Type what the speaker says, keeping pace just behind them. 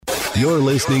You're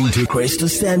listening to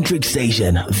Christocentric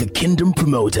Station, the Kingdom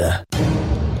Promoter.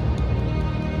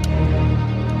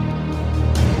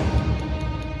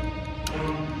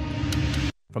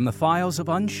 From the files of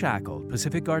Unshackled,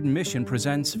 Pacific Garden Mission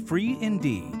presents Free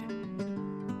Indeed.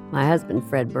 My husband,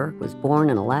 Fred Burke, was born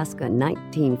in Alaska in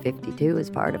 1952 as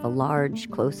part of a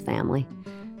large, close family.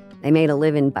 They made a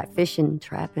living by fishing,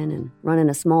 trapping, and running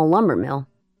a small lumber mill.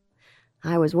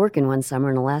 I was working one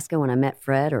summer in Alaska when I met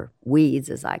Fred, or Weeds,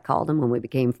 as I called him when we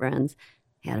became friends.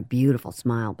 He had a beautiful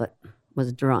smile, but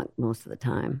was drunk most of the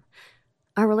time.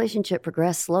 Our relationship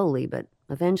progressed slowly, but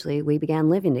eventually we began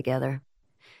living together.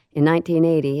 In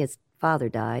 1980, his father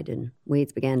died, and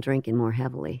Weeds began drinking more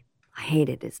heavily. I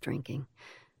hated his drinking.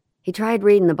 He tried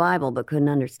reading the Bible, but couldn't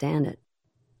understand it.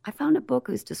 I found a book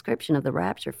whose description of the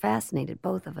rapture fascinated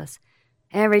both of us.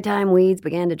 Every time Weeds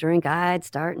began to drink, I'd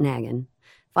start nagging.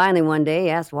 Finally, one day, he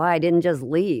asked why I didn't just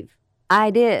leave.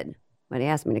 I did, but he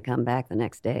asked me to come back the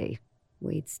next day.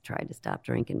 Weeds tried to stop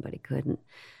drinking, but he couldn't.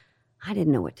 I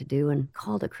didn't know what to do and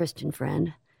called a Christian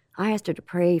friend. I asked her to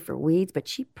pray for Weeds, but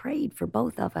she prayed for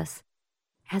both of us.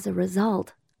 As a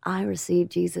result, I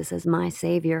received Jesus as my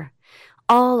Savior.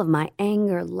 All of my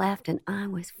anger left, and I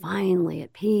was finally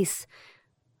at peace.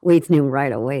 Weeds knew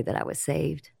right away that I was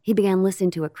saved. He began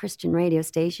listening to a Christian radio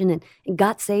station and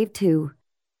got saved too.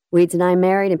 Weeds and I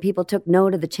married, and people took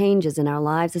note of the changes in our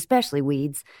lives, especially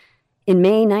Weeds. In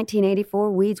May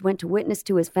 1984, Weeds went to witness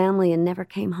to his family and never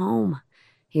came home.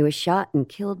 He was shot and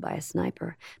killed by a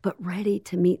sniper, but ready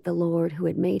to meet the Lord who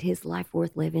had made his life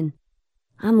worth living.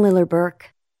 I'm Liller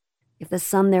Burke. If the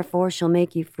Son therefore shall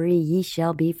make you free, ye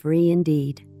shall be free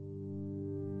indeed.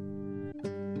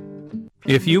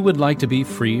 If you would like to be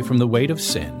free from the weight of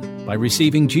sin by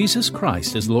receiving Jesus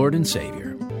Christ as Lord and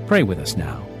Savior, pray with us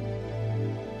now.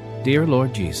 Dear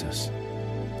Lord Jesus,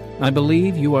 I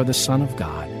believe you are the Son of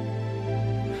God.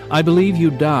 I believe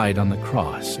you died on the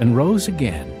cross and rose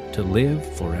again to live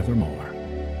forevermore.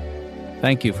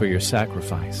 Thank you for your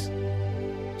sacrifice.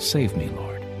 Save me,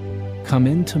 Lord. Come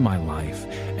into my life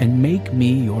and make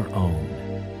me your own.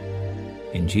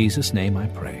 In Jesus' name I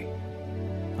pray.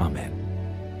 Amen.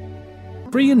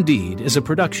 Free Indeed is a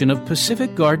production of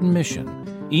Pacific Garden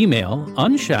Mission. Email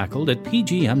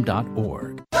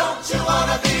unshackled@pgm.org. Don't you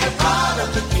want to be a part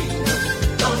of the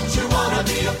kingdom? Don't you want to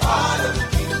be a part of the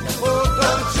kingdom? Oh,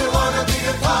 don't you want to be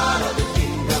a part of the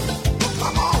kingdom?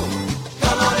 Come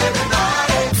on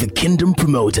everybody. The Kingdom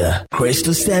Promoter,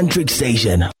 Christocentric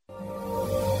Station.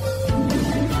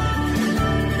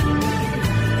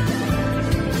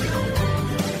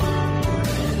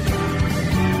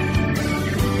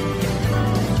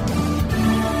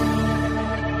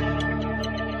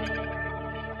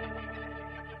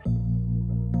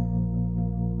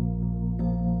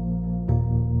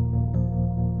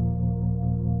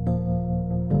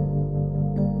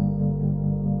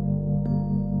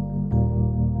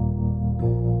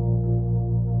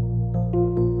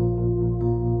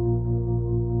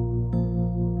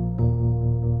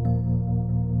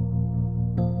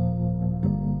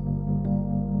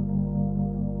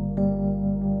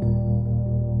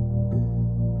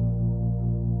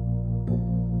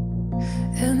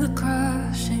 In the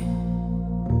crashing,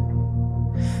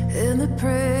 in the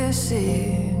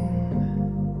pressing,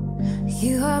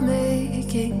 you are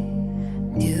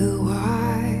making new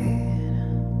wine.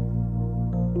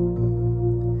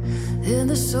 In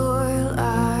the soil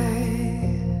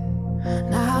I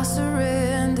now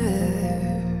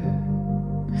surrender,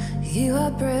 you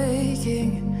are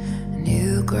breaking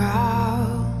new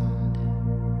ground.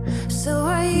 So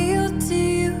I yield to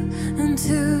you and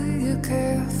to your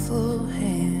careful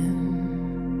hand.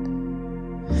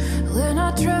 When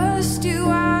I trust you,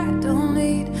 I don't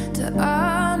need to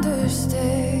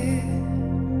understand.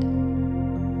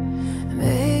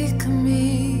 Make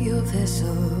me your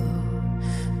vessel,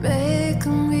 make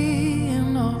me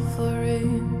an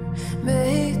offering,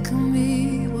 make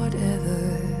me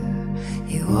whatever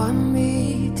you want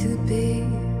me to be.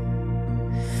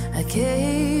 I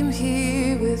came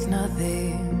here with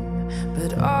nothing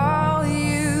but all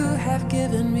you have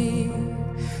given me.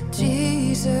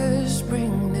 Jesus,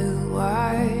 bring new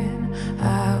wine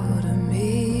out of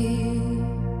me.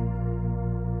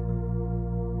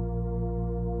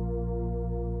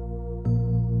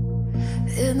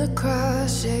 In the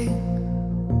crushing,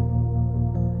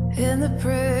 in the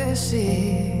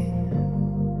pressing,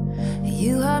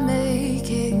 you are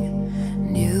making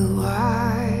new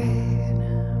wine.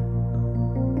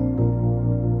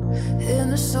 In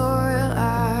the soil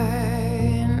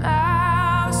I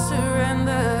now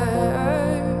surrender,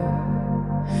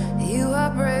 you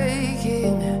are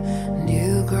breaking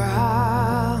new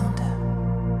ground.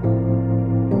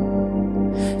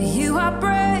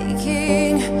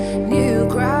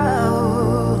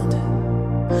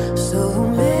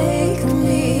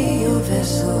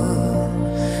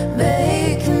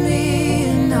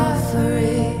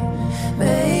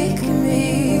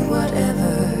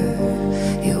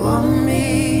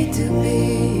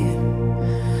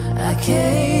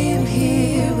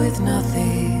 with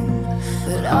nothing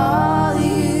but all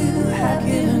you have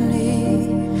given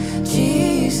me.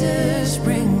 Jesus,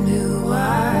 bring new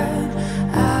wine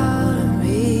out of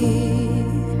me.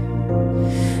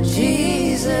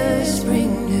 Jesus,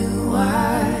 bring new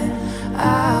wine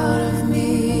out of me.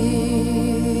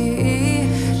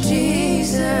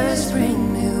 Jesus,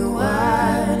 bring new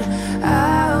wine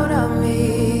out of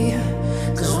me.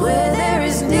 'Cause where there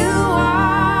is new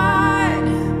wine,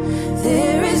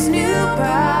 there is new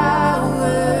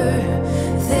power,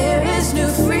 there is new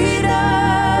freedom,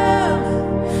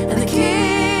 and the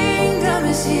kingdom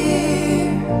is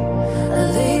here. I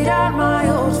lay down my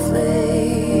old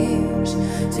flames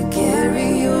to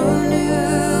carry your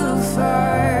new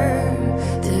fire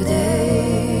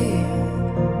today.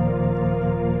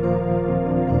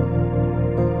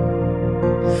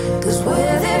 'Cause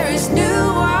where there is new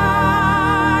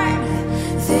wine,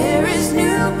 there is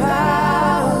new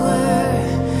power,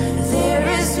 there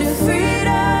is new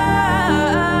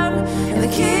freedom, and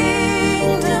the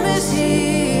kingdom is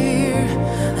here.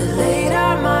 I lay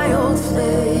down my old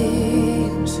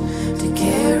flames to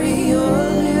carry your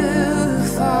new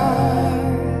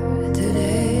fire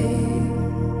today.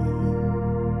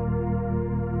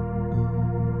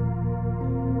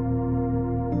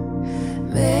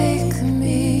 Make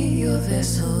me your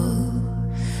vessel,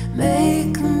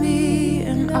 make me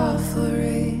an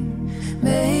offering,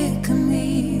 make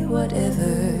me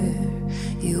whatever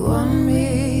you want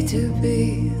me to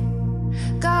be.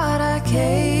 God, I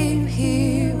came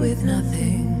here with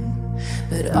nothing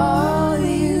but all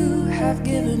you have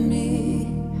given me.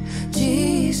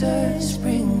 Jesus,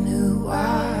 bring new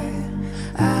wine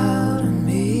out of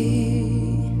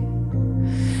me.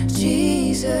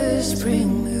 Jesus,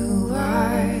 bring new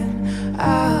wine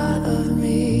out of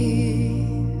me.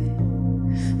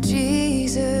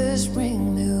 Jesus,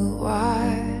 bring new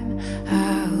wine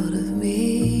out of me.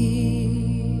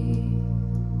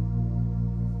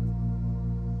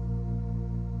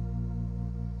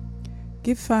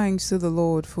 Give thanks to the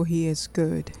Lord, for he is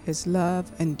good. His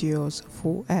love endures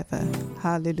forever.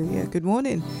 Hallelujah. Good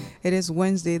morning. It is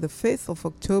Wednesday, the 5th of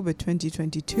October,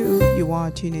 2022. You are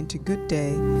tuned into Good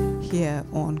Day here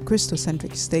on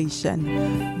Christocentric Station,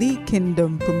 the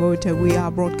Kingdom Promoter. We are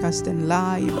broadcasting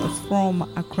live from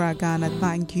Accra, Ghana.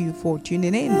 Thank you for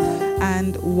tuning in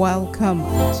and welcome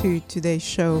to today's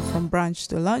show from brunch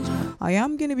to lunch. I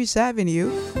am going to be serving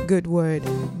you good word,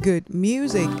 good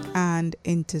music, and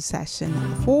intercession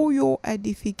for your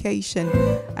edification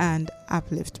and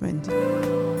upliftment.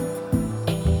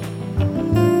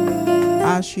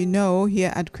 As you know,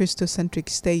 here at Christocentric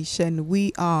Station,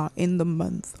 we are in the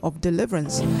month of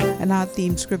deliverance, and our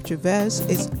theme scripture verse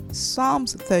is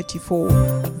Psalms 34,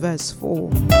 verse 4.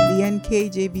 The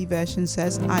NKJV version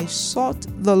says, I sought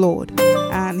the Lord,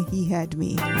 and he heard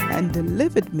me, and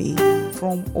delivered me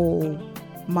from all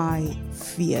my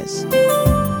fears.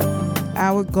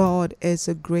 Our God is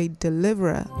a great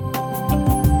deliverer.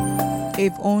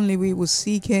 If only we will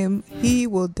seek him, he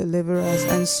will deliver us.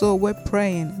 And so we're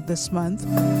praying this month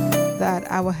that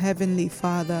our Heavenly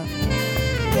Father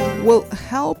will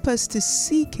help us to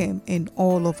seek him in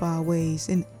all of our ways,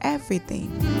 in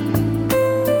everything,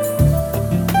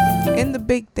 in the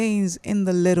big things, in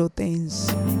the little things,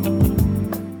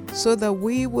 so that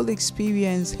we will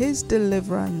experience his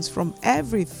deliverance from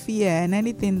every fear and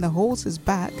anything that holds us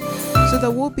back, so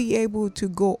that we'll be able to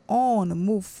go on and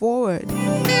move forward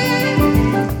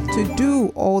to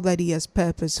do all that he has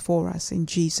purposed for us. In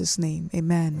Jesus' name,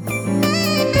 amen.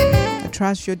 I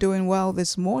trust you're doing well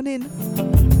this morning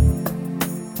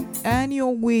and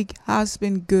your week has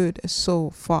been good so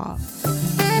far.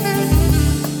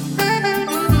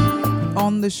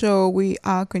 On the show, we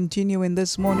are continuing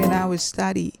this morning our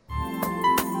study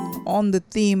on the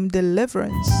theme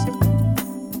deliverance.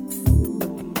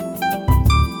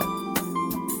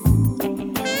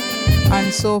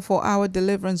 And so for our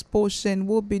deliverance portion,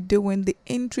 we'll be doing the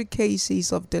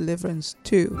intricacies of deliverance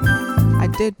too. I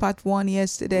did part 1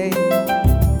 yesterday.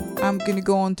 I'm going to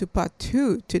go on to part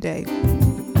 2 today.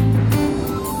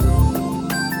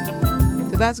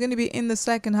 So that's going to be in the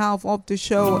second half of the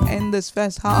show. In this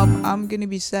first half, I'm going to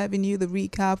be serving you the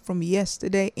recap from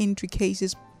yesterday,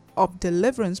 intricacies of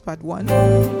deliverance part 1.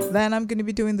 Then I'm going to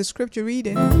be doing the scripture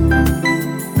reading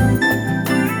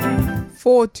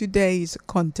for today's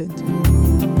content.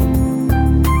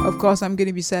 Of course, I'm going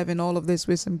to be serving all of this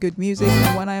with some good music,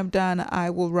 and when I am done, I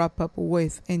will wrap up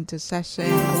with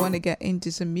intercession. I want to get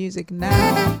into some music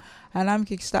now, and I'm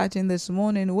kickstarting this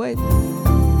morning with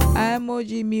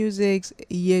Emoji Music's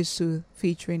Yesu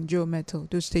featuring Joe Metal.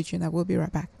 Do stay tuned. I will be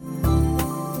right back.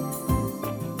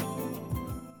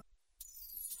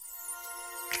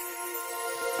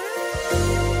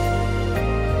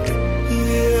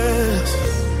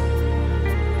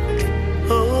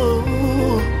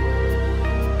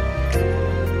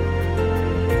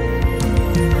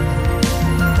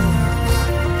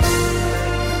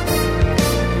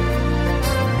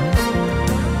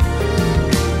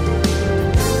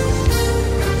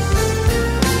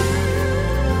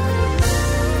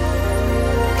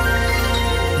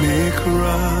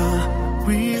 Mikra,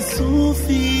 we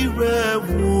sufire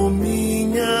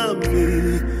wuminya be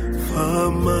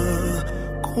fama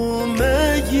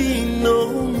kumeyino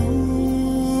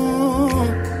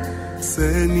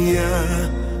senia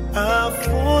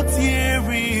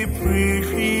afotieri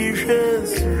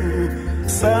prehishesu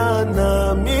sana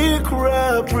mikra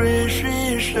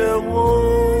prehishewo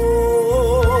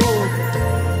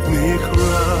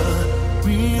mikra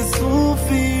we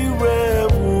sufire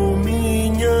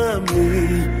wuminya be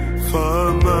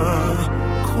fama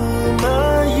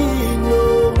kumayino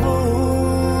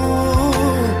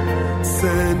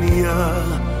senia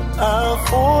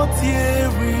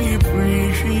afotieri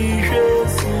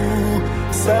prehishesu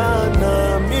sana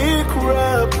mikra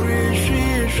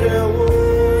prehishewo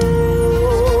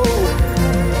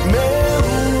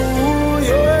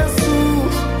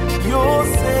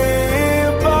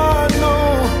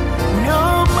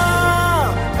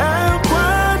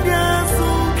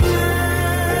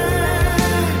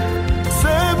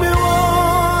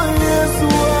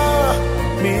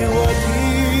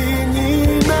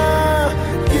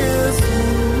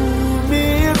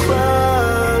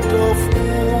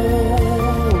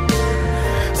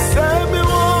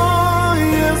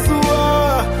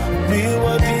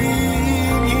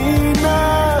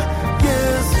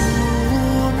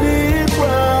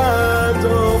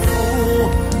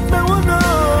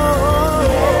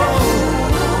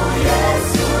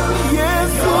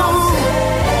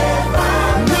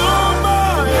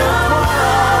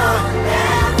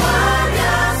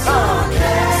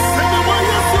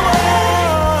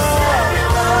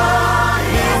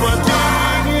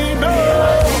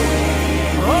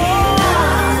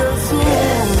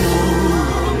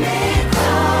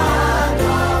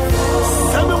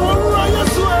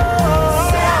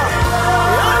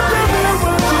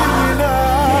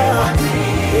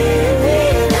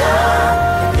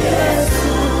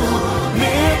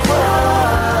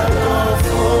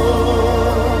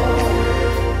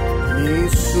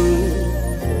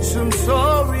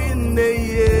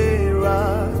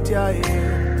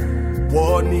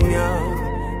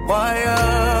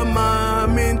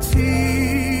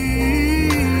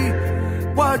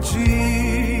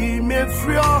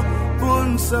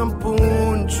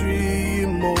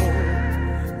Sampunchimo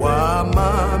wa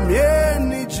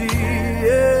mamieni ji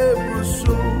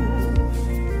ebusu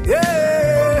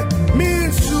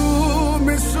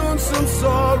misun some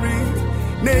sorry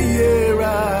ne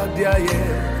yera dia ye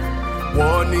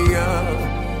wonia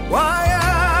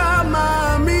waya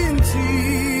maminti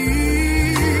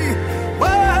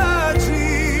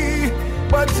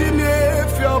waji ne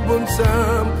fiobun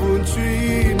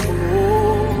sampunchimo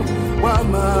wa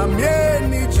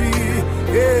mamieni ji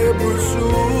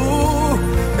ebusu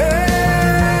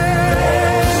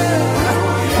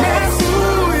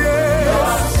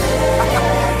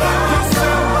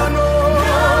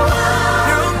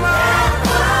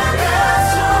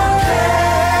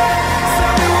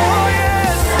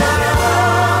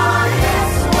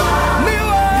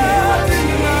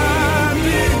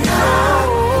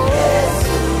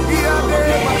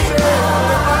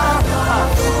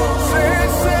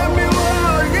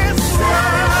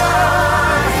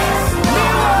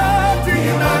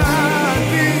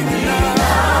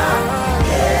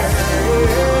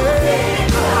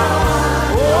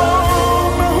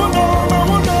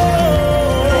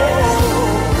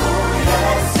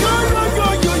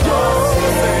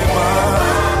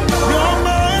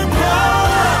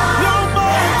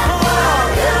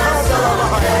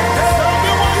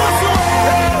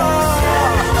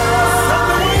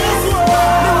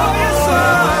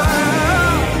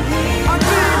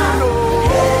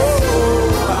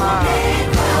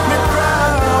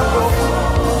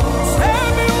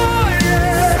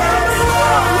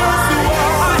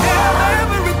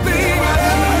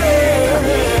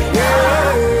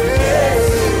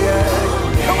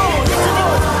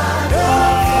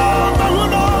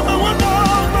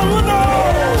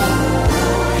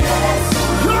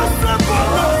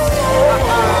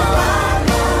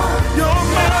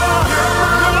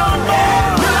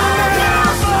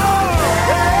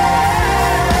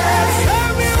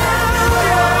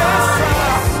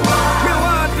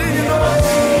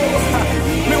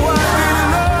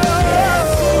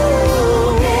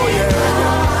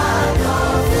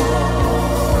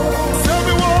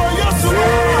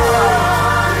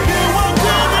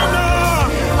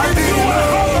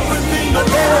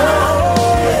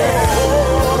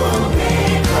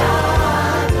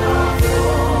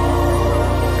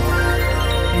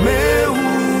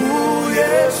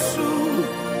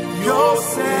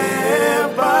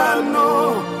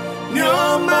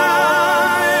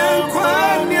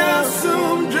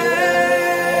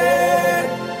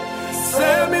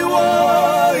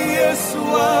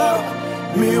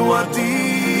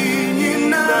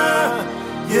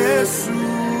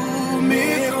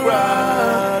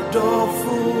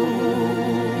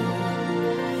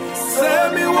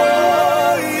Semi wo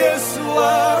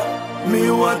Yesua mi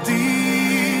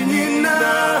wadinina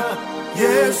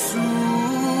Yesu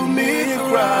mi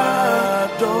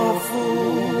kradofu.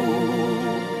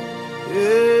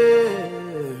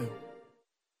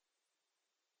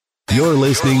 You're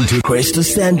listening to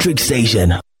Christocentric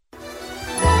Station.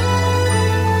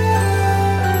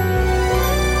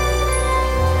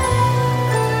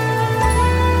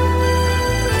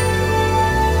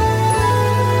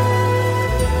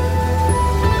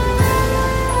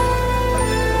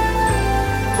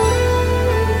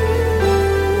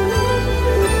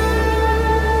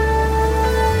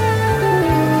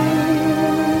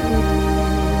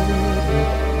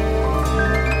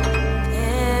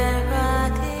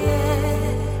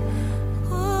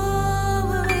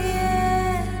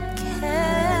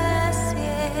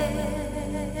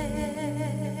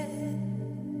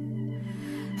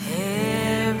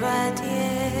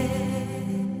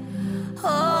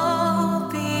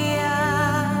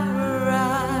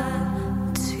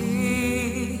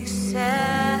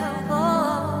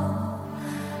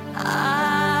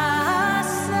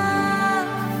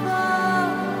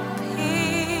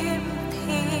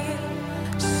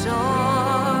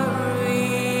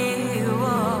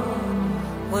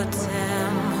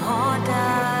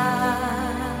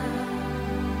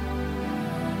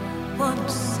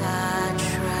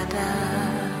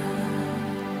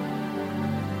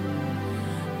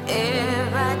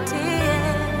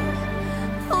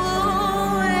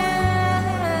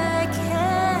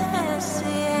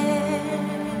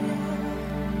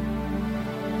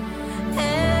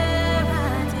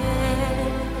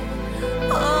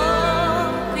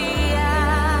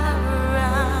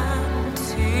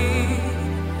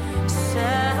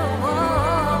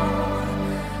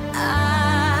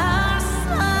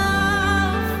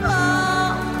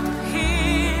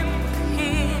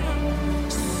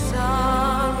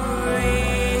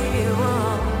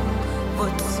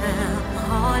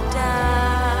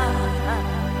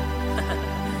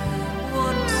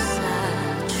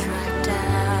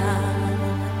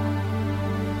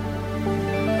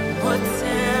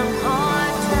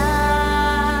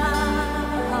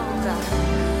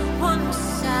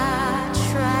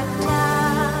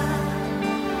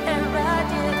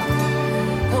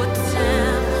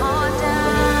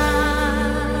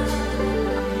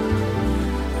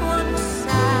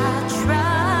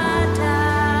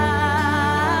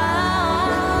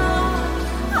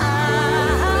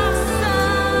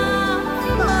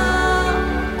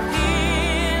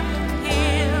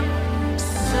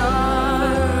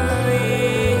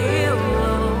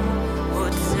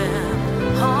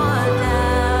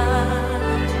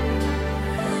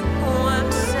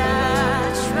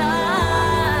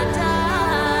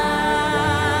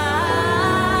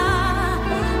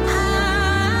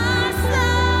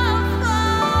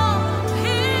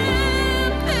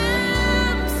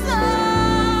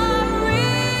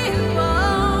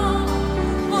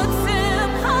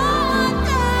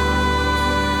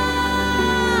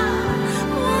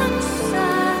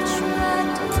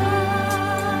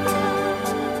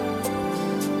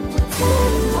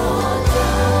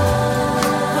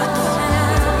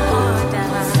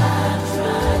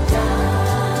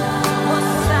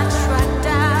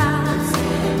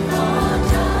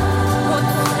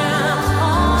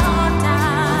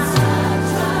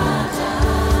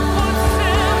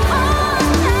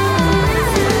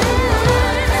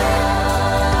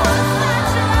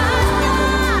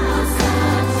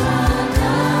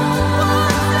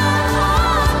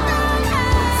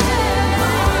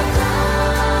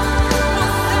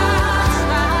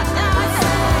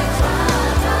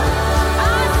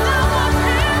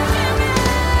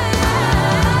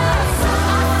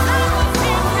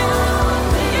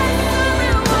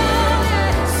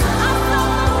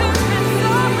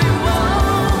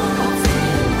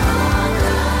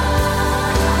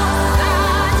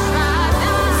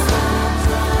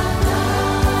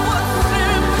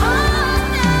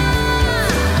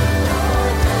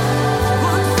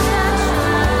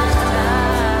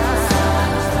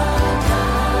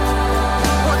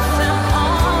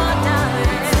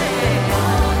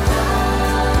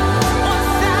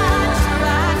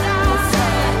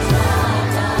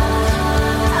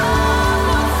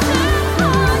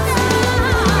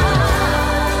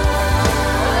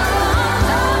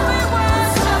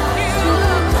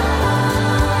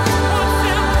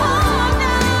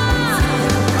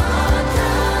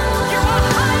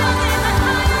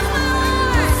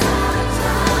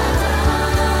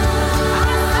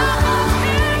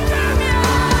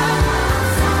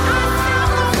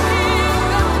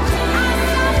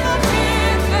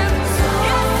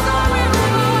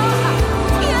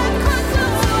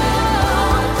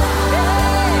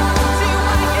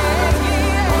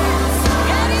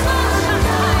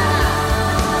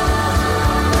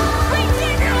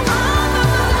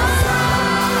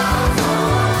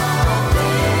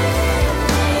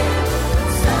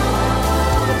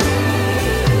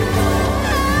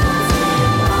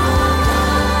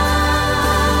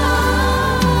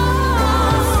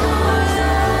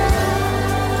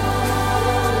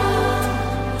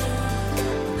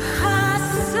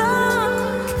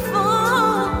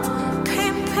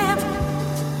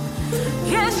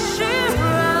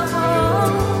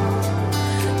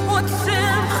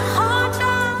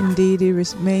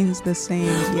 remains the same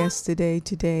yesterday,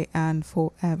 today, and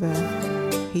forever.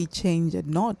 He changed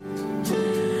not.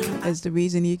 That's the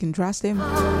reason you can trust him.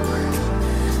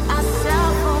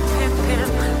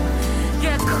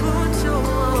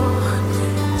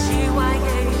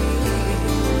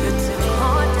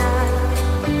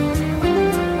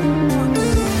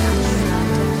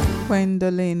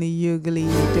 Gwendolyn Ugly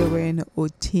doing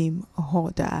Otim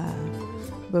Hoda.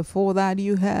 Before that,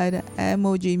 you had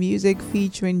Emoji Music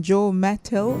featuring Joe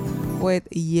Metal with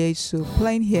Yesu,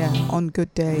 playing here on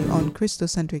Good Day on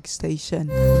Christocentric Station,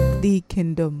 the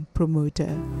Kingdom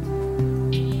Promoter.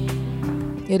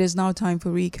 It is now time for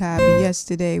recap.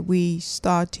 Yesterday, we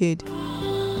started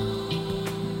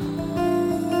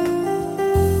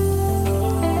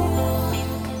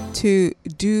to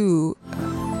do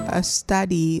a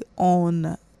study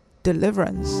on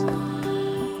deliverance.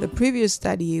 The previous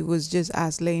study was just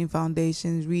us laying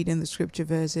foundations, reading the scripture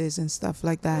verses and stuff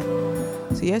like that.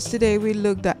 So yesterday we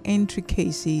looked at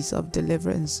intricacies of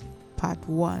deliverance, part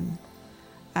 1.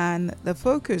 And the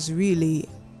focus really,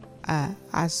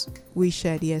 as we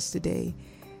shared yesterday,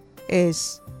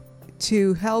 is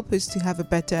to help us to have a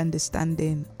better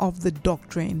understanding of the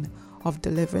doctrine of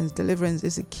deliverance. Deliverance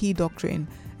is a key doctrine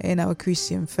in our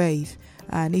Christian faith.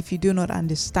 And if you do not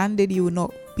understand it, you will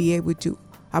not be able to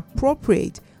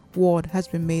appropriate what has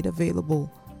been made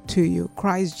available to you.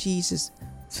 Christ Jesus,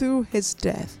 through his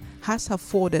death, has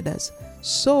afforded us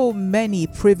so many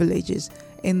privileges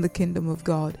in the kingdom of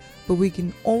God, but we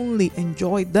can only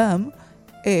enjoy them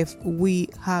if we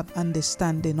have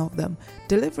understanding of them.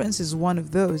 Deliverance is one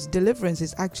of those. Deliverance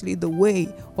is actually the way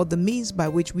or the means by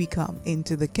which we come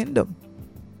into the kingdom.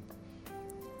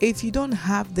 If you don't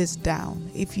have this down,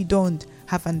 if you don't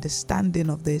have understanding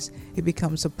of this, it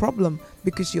becomes a problem,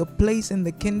 because your place in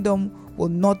the kingdom will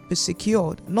not be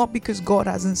secured. Not because God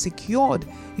hasn't secured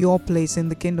your place in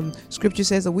the kingdom. Scripture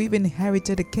says that we've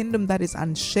inherited a kingdom that is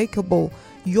unshakable.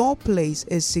 Your place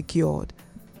is secured.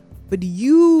 But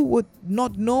you would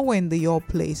not knowing that your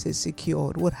place is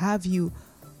secured would have you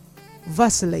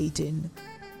vacillating,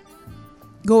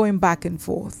 going back and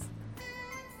forth.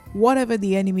 Whatever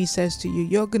the enemy says to you,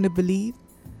 you're going to believe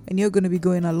and you're going to be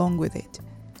going along with it.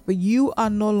 But you are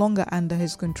no longer under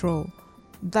his control.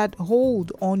 That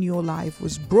hold on your life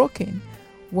was broken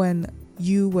when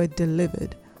you were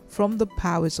delivered from the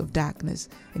powers of darkness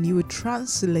and you were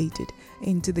translated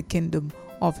into the kingdom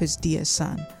of his dear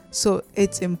son. So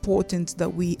it's important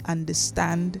that we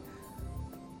understand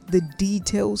the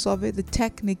details of it, the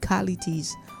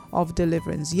technicalities of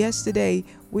deliverance. Yesterday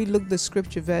we looked at the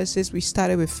scripture verses. We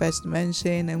started with first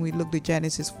mention and we looked at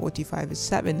Genesis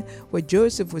 45:7, where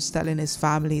Joseph was telling his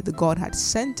family that God had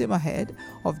sent him ahead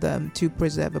of them to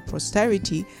preserve a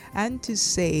posterity and to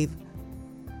save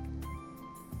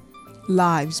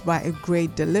lives by a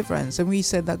great deliverance. And we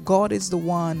said that God is the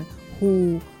one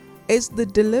who is the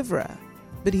deliverer,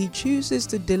 but he chooses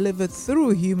to deliver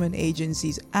through human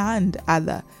agencies and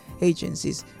other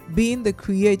agencies. Being the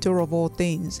creator of all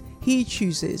things, he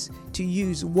chooses to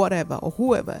use whatever or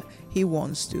whoever he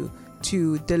wants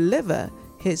to deliver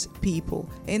his people.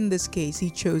 In this case, he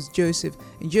chose Joseph,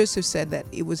 and Joseph said that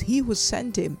it was he who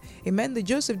sent him. It meant that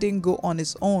Joseph didn't go on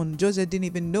his own. Joseph didn't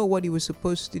even know what he was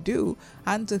supposed to do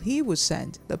until he was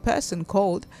sent. The person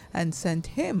called and sent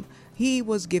him. He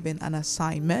was given an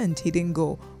assignment. He didn't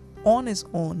go on his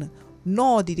own,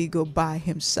 nor did he go by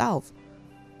himself.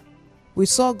 We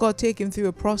saw God take him through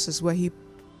a process where he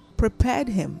prepared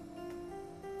him.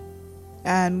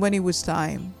 And when it was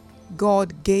time,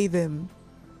 God gave him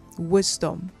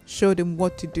wisdom, showed him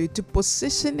what to do to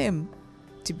position him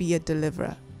to be a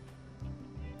deliverer.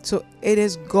 So it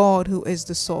is God who is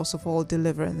the source of all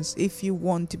deliverance. If you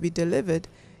want to be delivered,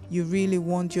 you really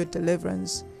want your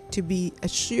deliverance to be a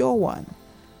sure one,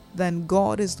 then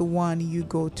God is the one you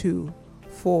go to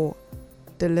for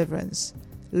deliverance.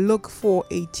 Luke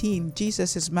 4:18,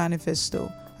 Jesus'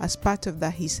 manifesto, as part of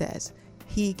that he says,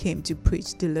 he came to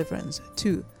preach deliverance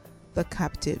to the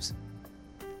captives.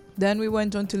 Then we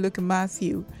went on to look at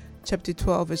Matthew chapter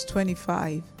 12 verse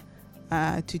 25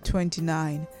 to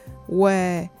 29,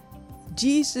 where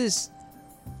Jesus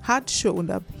had shown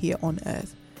up here on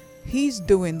earth. He's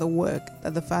doing the work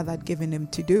that the Father had given him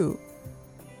to do,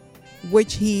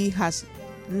 which he has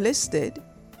listed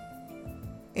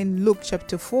in Luke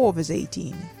chapter 4 verse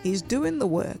 18. He's doing the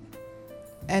work,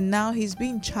 and now he's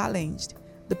being challenged.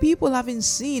 The people haven't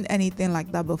seen anything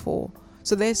like that before,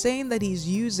 so they're saying that he's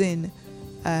using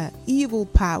evil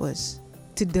powers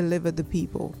to deliver the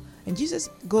people. And Jesus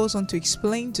goes on to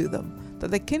explain to them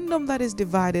that the kingdom that is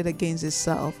divided against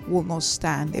itself will not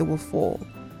stand, it will fall.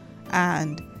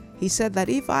 And he said that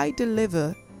if I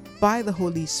deliver by the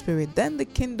Holy Spirit, then the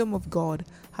kingdom of God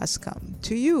has come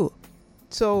to you.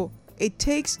 So it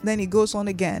takes, then he goes on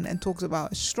again and talks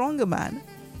about a stronger man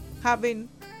having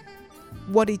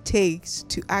what it takes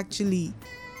to actually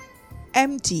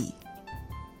empty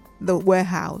the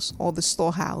warehouse or the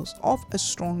storehouse of a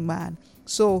strong man.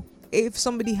 So if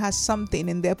somebody has something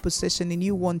in their possession and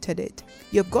you wanted it,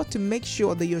 you've got to make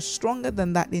sure that you're stronger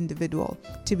than that individual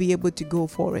to be able to go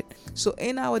for it. So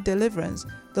in our deliverance,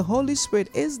 the Holy Spirit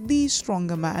is the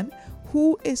stronger man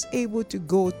who is able to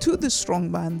go to the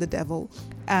strong man, the devil,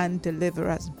 and deliver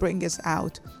us, bring us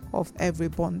out of every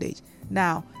bondage.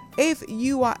 Now, if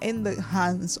you are in the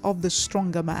hands of the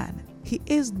stronger man, he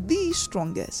is the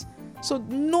strongest. So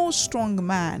no strong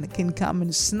man can come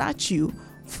and snatch you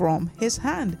from his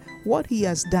hand. What he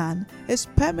has done is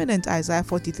permanent. Isaiah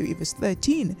 43 verse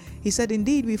 13. He said,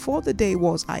 indeed, before the day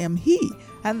was, I am he,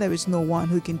 and there is no one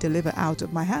who can deliver out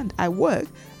of my hand. I work,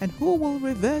 and who will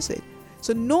reverse it?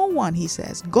 So no one, he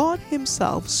says, God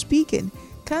himself speaking,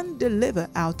 can deliver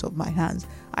out of my hands.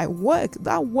 I work.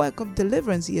 That work of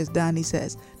deliverance he has done, he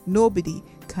says, nobody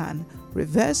can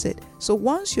reverse it. So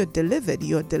once you're delivered,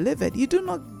 you're delivered. You do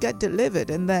not get delivered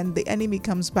and then the enemy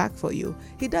comes back for you.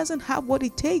 He doesn't have what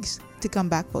it takes to come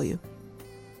back for you,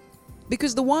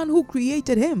 because the one who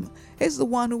created him is the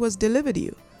one who has delivered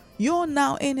you. You're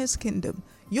now in his kingdom.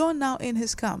 You're now in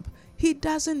his camp. He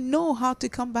doesn't know how to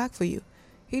come back for you.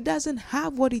 He doesn't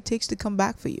have what it takes to come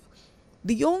back for you.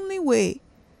 The only way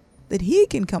that he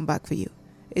can come back for you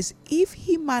is if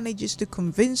he manages to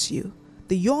convince you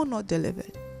that you're not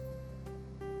delivered.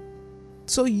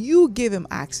 So you give him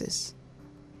access.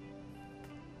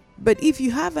 But if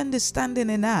you have understanding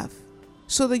enough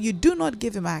so that you do not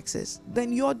give him access,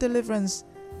 then your deliverance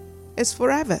is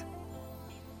forever.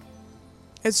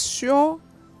 It's sure,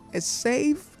 it's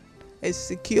safe, it's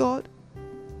secured,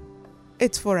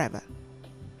 it's forever.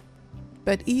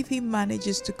 But if he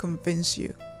manages to convince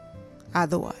you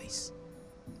otherwise,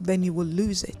 then you will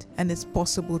lose it, and it's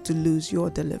possible to lose your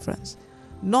deliverance.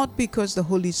 Not because the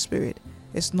Holy Spirit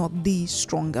is not the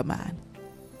stronger man.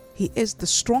 He is the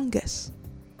strongest.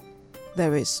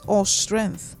 There is all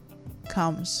strength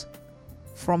comes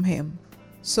from him.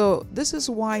 So this is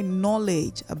why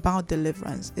knowledge about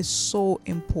deliverance is so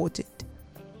important,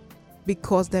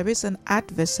 because there is an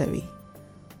adversary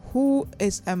who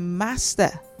is a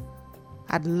master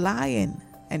at lying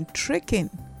and tricking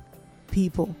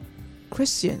people,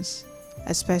 Christians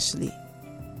especially.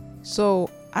 So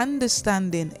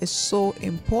understanding is so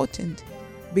important,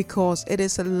 because it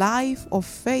is a life of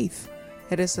faith.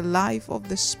 It is a life of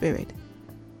the Spirit.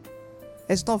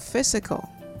 It's not physical.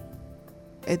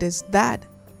 It is that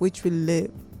which we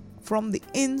live from the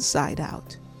inside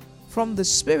out, from the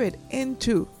Spirit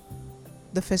into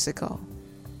the physical.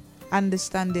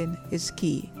 Understanding is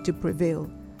key to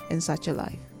prevail in such a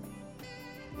life.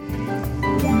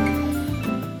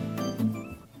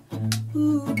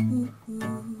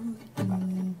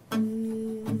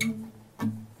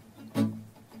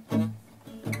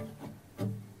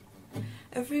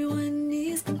 Everyone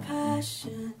needs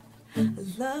compassion, a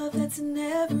love that's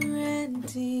never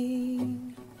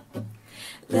ending.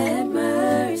 Let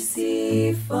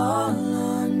mercy fall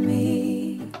on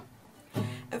me.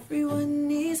 Everyone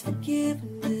needs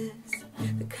forgiveness,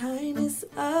 the kindness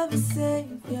of a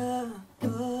Savior,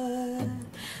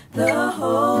 the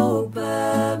hope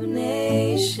of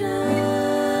nations.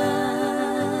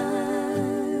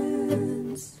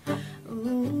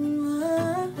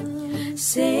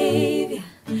 Savior,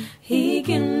 he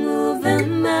can move the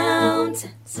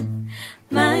mountains.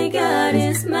 My God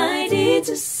is mighty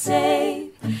to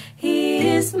save. He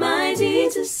is mighty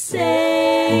to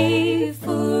save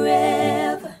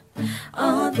forever.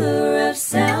 Author of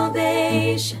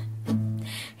salvation,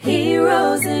 he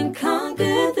rose and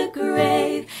conquered the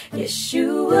grave.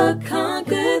 Yeshua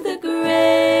conquered the grave.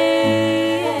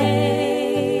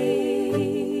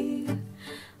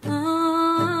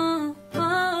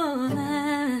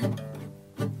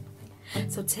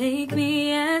 So take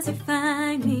me as you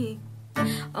find me,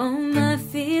 all my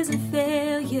fears and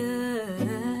failures.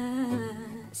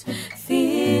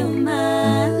 Feel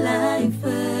my life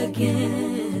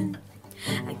again.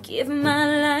 I give my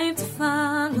life to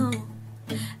follow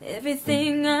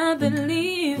everything I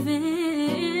believe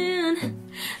in.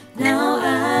 Now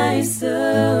I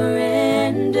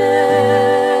surrender.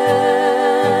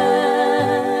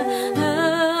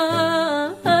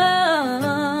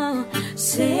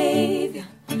 Savior,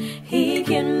 he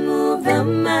can move the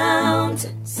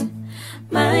mountains.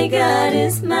 My God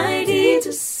is mighty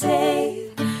to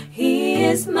save. He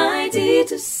is mighty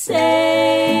to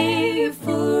save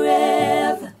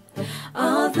forever.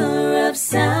 Author of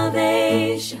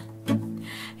salvation,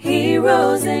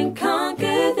 rose and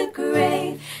conquered the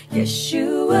grave.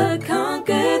 Yeshua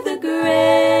conquered the grave.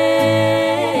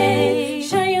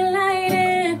 Shine your light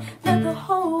and let the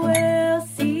whole world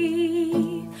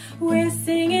see. We're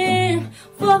singing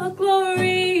for the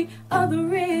glory of the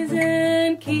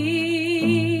risen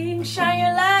King. Shine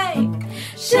your light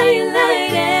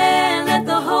and let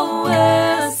the whole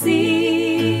world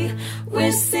see.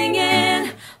 We're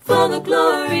singing for the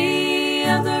glory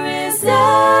of the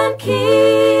risen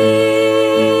King.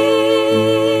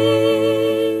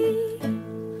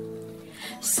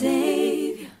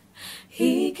 Savior,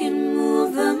 He can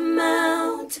move the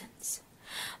mountains.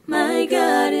 My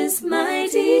God is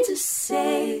mighty to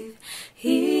save.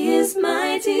 He is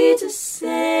mighty to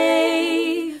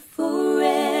save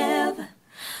forever.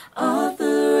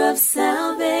 Author of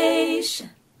salvation,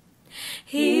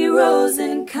 He rose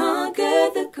and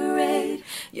conquered the grave.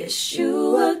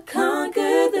 Yeshua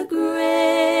conquered the grave.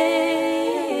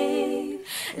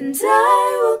 And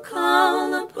I will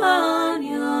call upon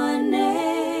your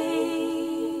name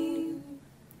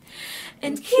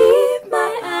and keep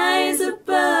my eyes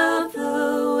above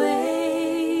the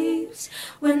waves.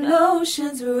 When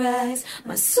oceans rise,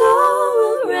 my soul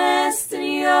will rest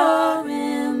in your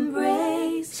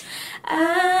embrace.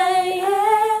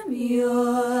 I am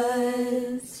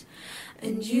yours,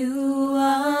 and you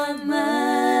are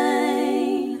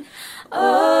mine.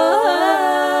 Oh,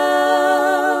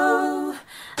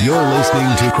 You're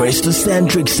listening to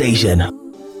Christocentric Station.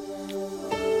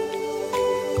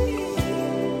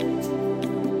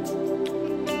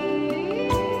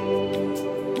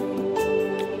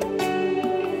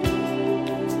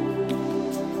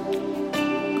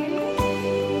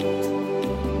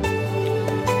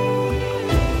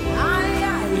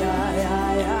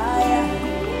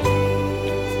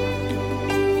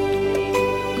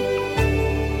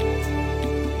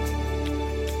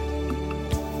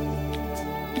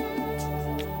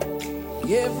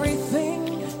 Everything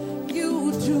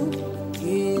you do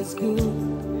is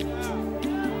good.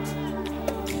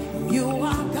 You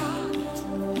are God.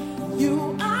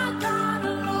 You are God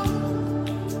alone.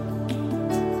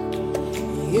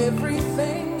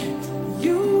 Everything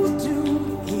you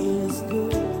do is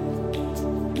good.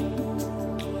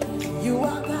 You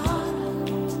are God.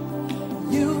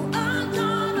 You are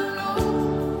God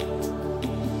alone.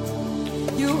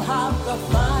 You have the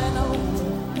final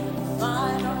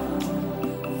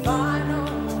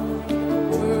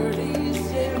word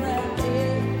is here and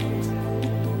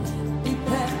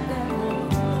dependable.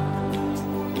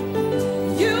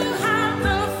 You have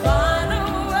the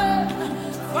final word.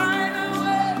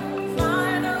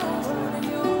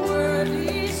 Your word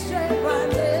is here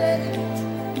and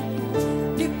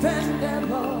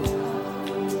dependable.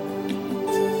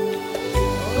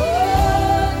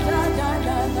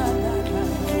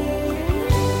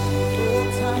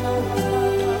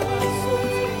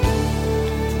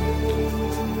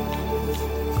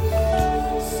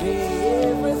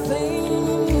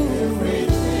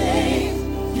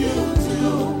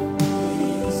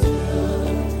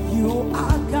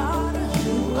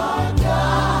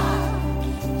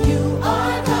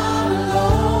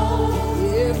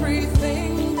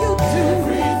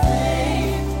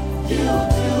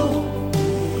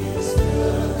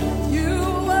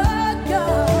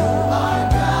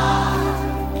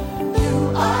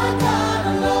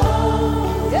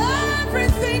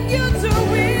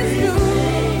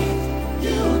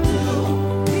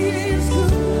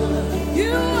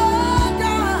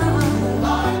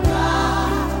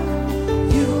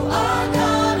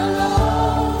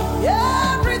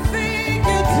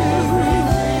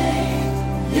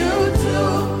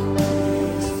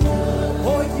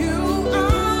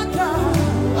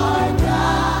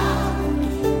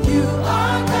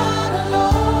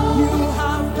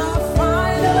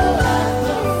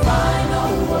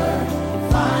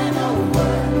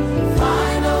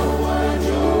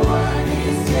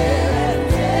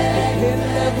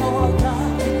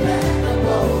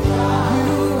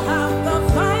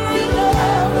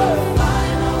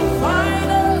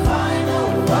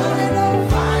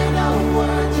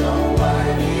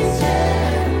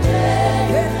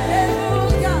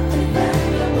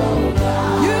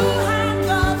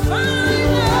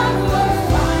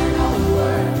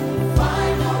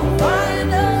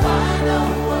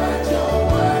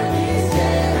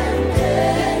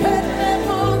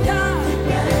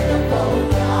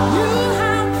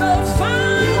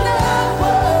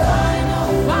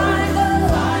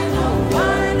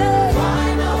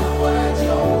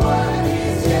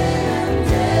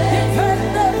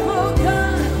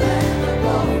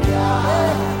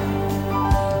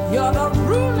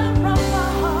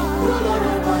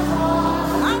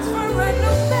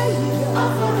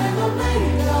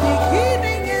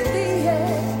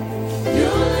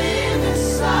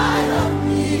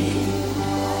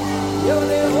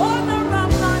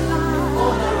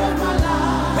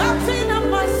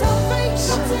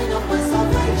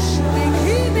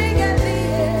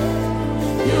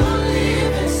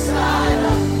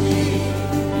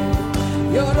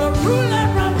 the ruler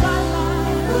of my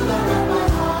life.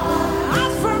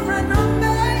 Alpha and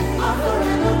Omega.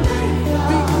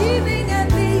 Beginning and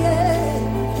the end.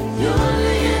 You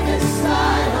live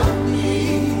inside of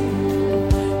me.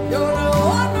 You're the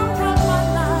owner of my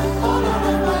life.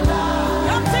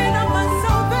 Captain of my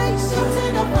salvation.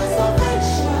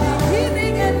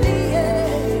 Beginning and the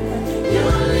end. You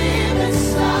live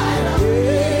inside of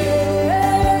me.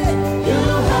 You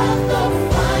have the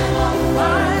final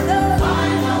word.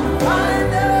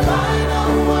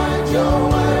 Your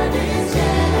word is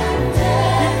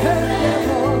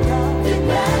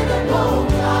dependable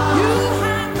God. You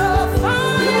have the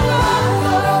final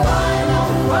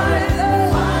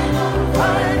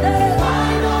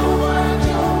word.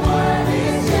 Your word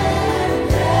is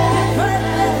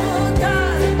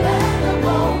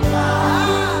dependable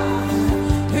God.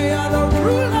 You are the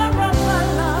ruler of my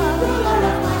life.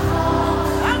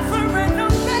 Alpha and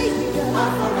Omega.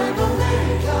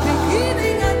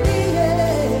 Beginning and the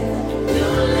end. You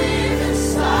live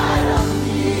inside of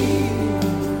me.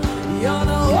 You're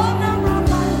the owner of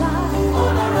my life.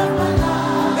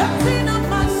 Captain of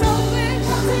my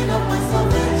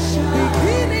salvation.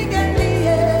 Beginning and the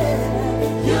end.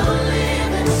 You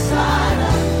live inside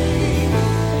of me.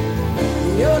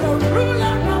 You're the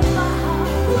ruler of my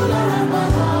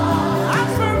heart.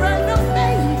 Alpha and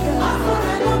Omega.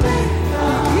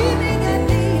 Beginning and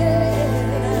the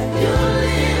end. You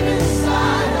live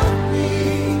inside of me.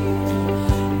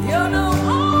 You're the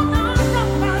owner of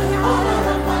my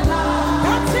life.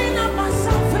 Captain of my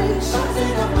salvation.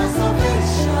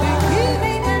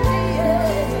 Beginning and the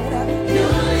end. You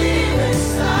live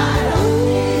inside of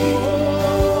me.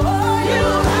 You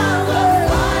have the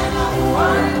final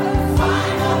word.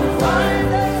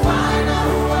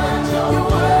 Your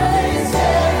word is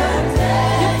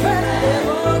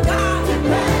dependable God.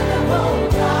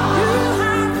 You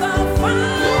have the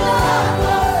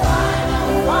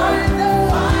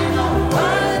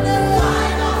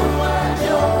final word.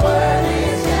 Your word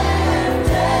is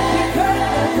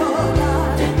dependable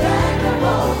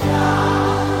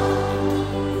God.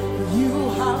 You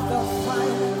have the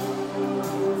final.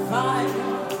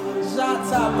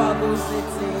 Jata Babu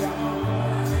City.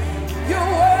 Your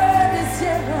word is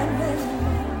here and there.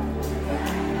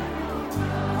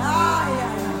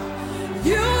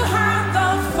 You have the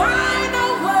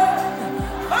final word.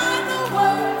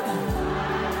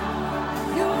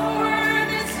 Your word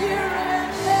is here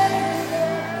and there.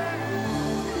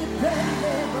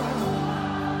 Dependable.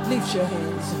 Lift your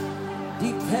hands.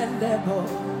 Dependable.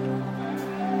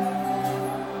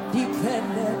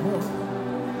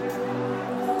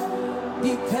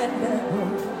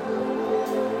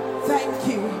 Thank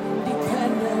you.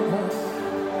 Dependable.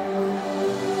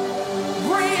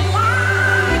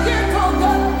 Reliable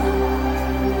God.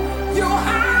 You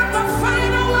have the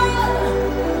final word.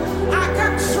 I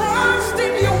can trust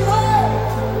in your word.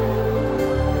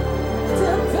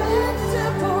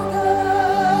 Dependable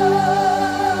God.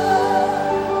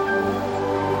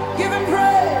 Give him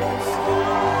praise.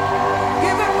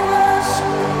 Give him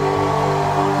worship.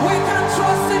 We can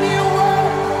trust in your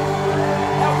word.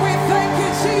 And we thank you,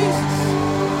 Jesus.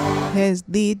 Here's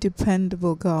the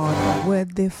dependable God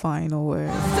with the final word.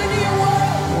 Trust in your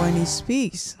word. When he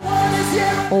speaks, Word is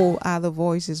here. all other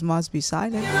voices must be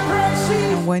silent. Give him praise,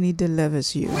 Jesus. And when he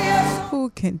delivers you, We have who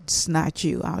can snatch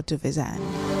you out of his hand?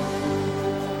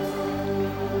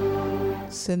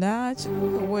 Snatch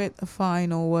with a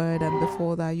final word, and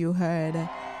before that you heard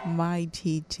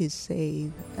Mighty to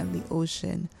Save and the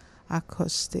Ocean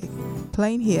Acoustic,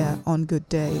 playing here on Good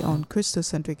Day on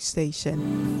Christocentric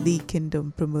Station, the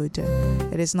Kingdom Promoter.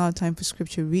 It is now time for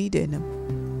scripture reading.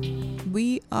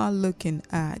 We are looking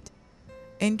at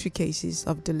Intricacies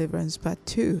of Deliverance Part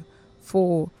 2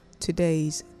 for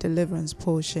today's deliverance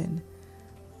portion,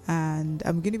 and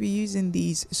I'm going to be using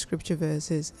these scripture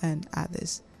verses and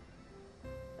others.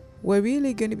 We're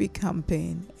really going to be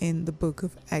camping in the book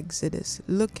of Exodus,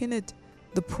 looking at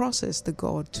the process that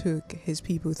God took his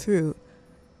people through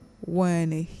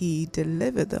when he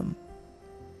delivered them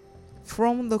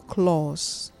from the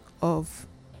claws of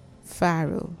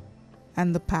Pharaoh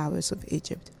and the powers of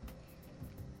Egypt.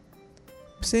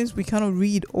 Since we cannot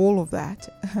read all of that,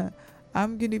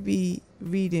 I'm going to be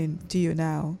reading to you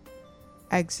now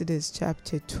Exodus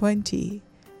chapter 20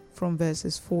 from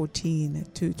verses 14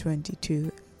 to 22.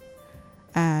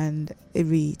 And it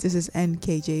reads, this is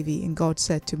NKJV, and God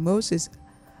said to Moses,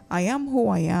 I am who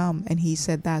I am. And he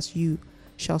said, thus you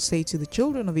shall say to the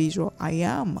children of Israel, I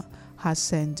am has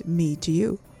sent me to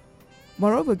you.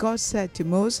 Moreover, God said to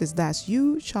Moses, thus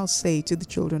you shall say to the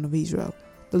children of Israel,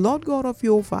 the Lord God of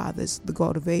your fathers, the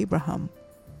God of Abraham,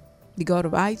 the God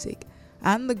of Isaac,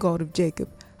 and the God of Jacob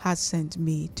has sent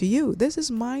me to you. This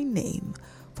is my name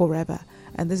forever,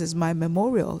 and this is my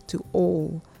memorial to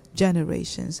all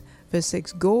generations. Verse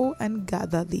 6, go and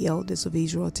gather the elders of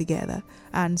Israel together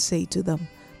and say to them,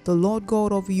 the Lord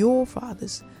God of your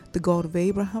fathers, the God of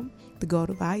Abraham, the God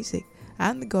of Isaac,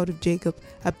 and the God of Jacob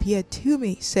appeared to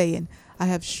me, saying, I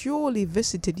have surely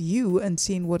visited you and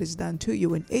seen what is done to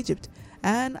you in Egypt,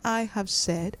 and I have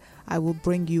said, I will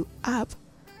bring you up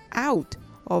out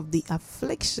of the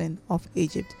affliction of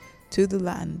Egypt to the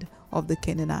land of the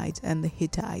Canaanites and the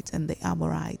Hittites and the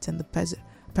Amorites and the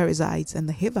Perizzites and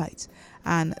the Hivites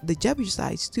and the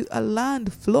Jebusites, to a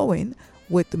land flowing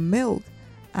with milk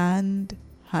and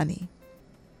honey.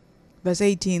 Verse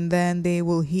 18, then they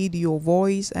will heed your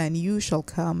voice, and you shall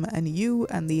come, and you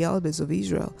and the elders of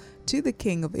Israel, to the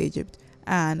king of Egypt,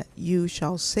 and you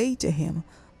shall say to him,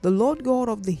 the Lord God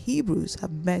of the Hebrews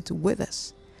have met with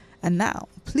us. And now,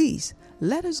 please,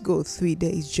 let us go 3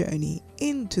 days' journey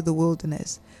into the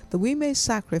wilderness, that we may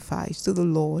sacrifice to the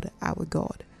Lord our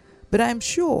God. But I am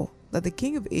sure that the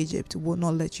king of Egypt will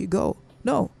not let you go.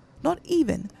 No, not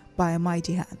even by a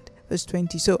mighty hand. Verse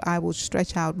 20, so I will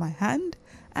stretch out my hand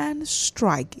and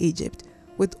strike Egypt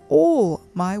with all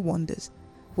my wonders,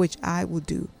 which I will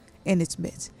do in its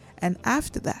midst. And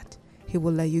after that, he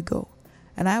will let you go.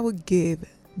 And I will give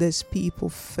this people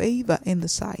favor in the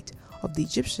sight of the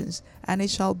Egyptians. And it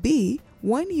shall be,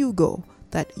 when you go,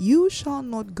 that you shall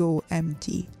not go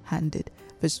empty-handed.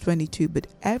 Verse 22, but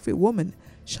every woman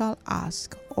shall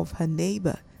ask of her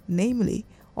neighbor, namely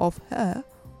of her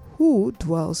who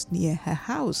dwells near her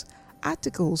house,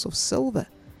 articles of silver,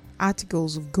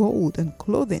 articles of gold and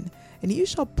clothing, and you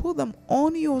shall put them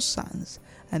on your sons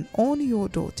and on your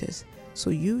daughters, so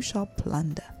you shall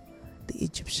plunder the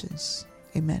Egyptians.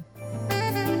 Amen.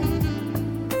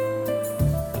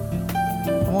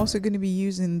 I'm also going to be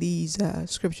using these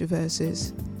scripture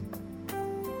verses.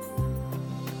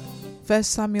 1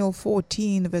 Samuel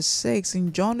 14 verse 6,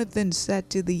 and Jonathan said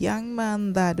to the young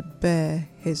man that bare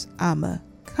his armor,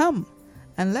 come,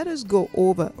 and let us go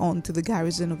over unto the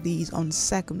garrison of these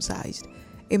uncircumcised.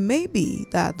 It may be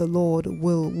that the Lord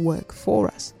will work for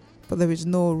us, for there is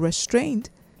no restraint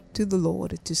to the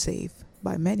Lord to save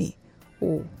by many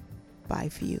or by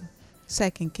few. 2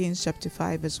 Kings chapter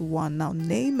 5 verse 1. Now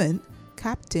Naaman,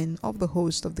 captain of the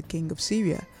host of the king of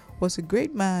Syria, was a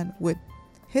great man with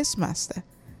his master,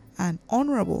 and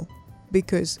honorable,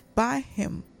 because by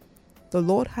him the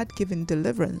Lord had given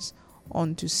deliverance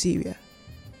unto Syria.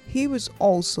 He was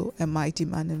also a mighty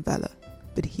man in valor,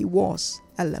 but he was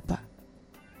a leper.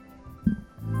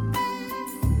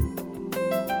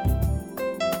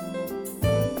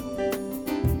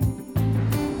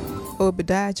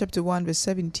 Obadiah chapter 1 verse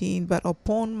 17, but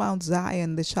upon Mount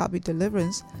Zion there shall be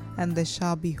deliverance, and there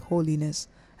shall be holiness,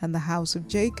 and the house of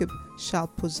Jacob shall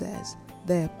possess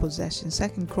their possession.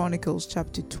 2 Chronicles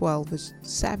chapter 12 verse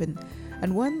 7,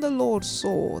 and when the Lord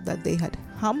saw that they had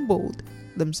humbled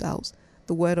themselves,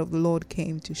 the word of the Lord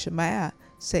came to Shemaiah,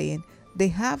 saying, they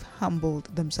have humbled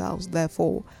themselves,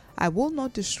 therefore I will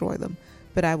not destroy them,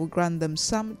 but I will grant them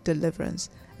some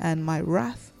deliverance, and my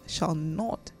wrath shall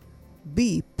not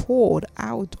be poured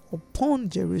out upon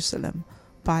Jerusalem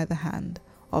by the hand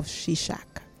of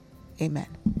Shishak. Amen.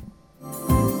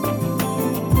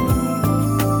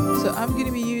 So I'm going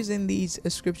to be using these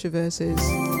scripture verses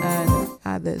and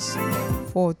others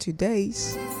for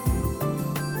today's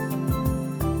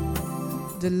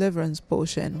deliverance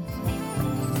portion.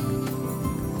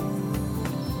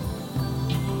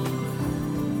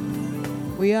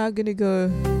 We are going to go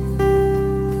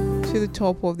to the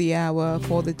top of the hour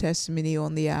for the testimony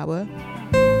on the hour.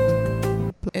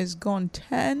 It's gone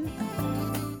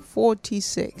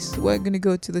 10:46. We're going to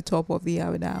go to the top of the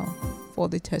hour now for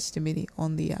the testimony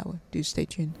on the hour. Do stay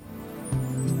tuned.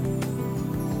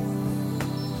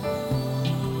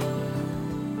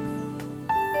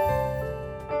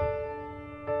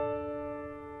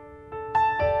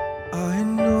 I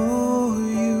know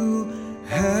you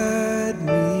had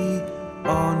me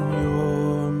on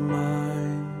your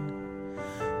mind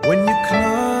when you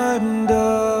climbed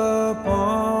up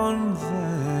on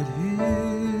that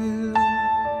hill,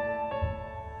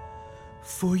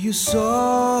 for you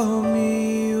saw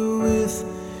me with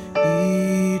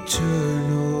eternal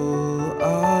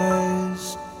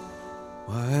eyes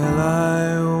while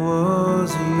I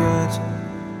was yet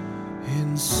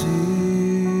in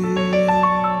sin.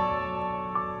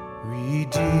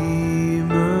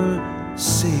 Redeemer,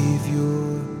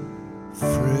 Savior,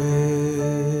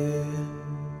 friend.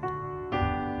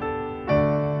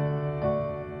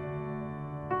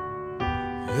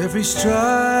 Every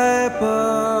stripe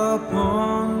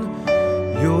upon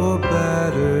your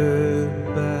battered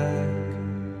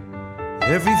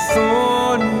every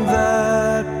thorn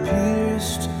that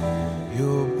pierced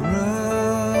your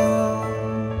brow,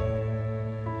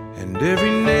 and every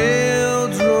nail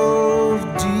drove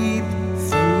deep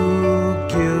through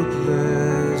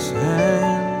guiltless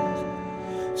hands,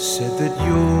 said that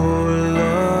your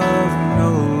love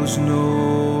knows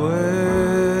no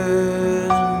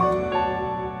end.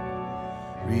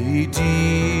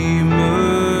 Redeemer,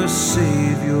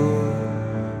 Savior,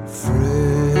 friend,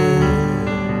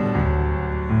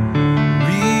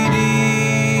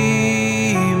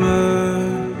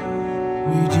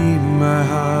 redeem my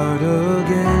heart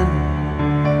again.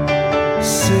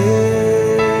 Savior,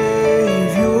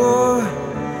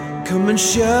 come and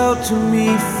shelter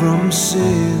me from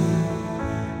sin.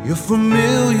 You're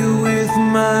familiar with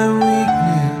my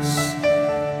weakness,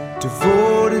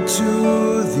 devoted to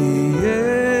the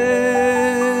end.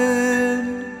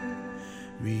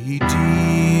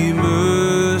 Redeemer,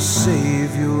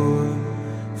 Savior,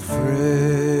 friend.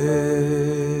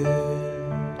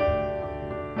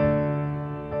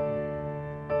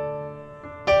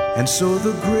 And so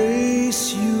the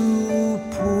grace you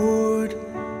poured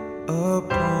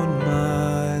upon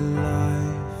my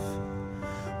life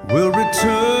will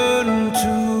return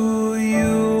to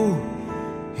you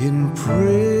in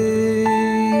praise,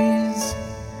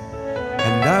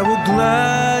 and I will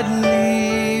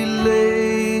gladly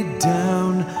lay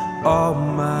down all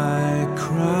my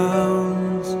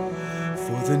crowns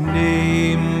for the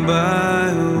name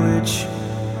by which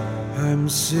I'm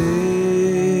saved.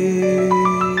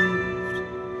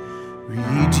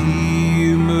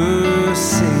 Redeemer,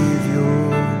 Savior,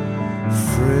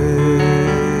 friend,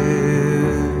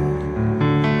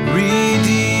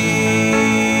 Redeemer,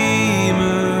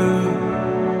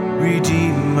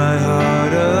 redeem my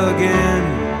heart again.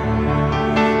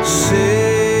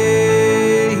 Savior,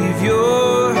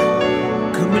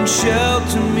 come and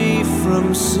shelter me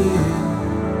from sin.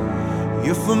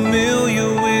 You're familiar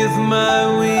with my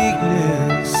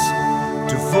weakness,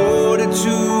 devoted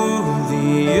to the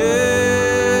end.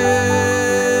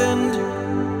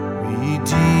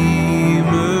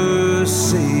 Redeemer,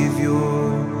 Savior,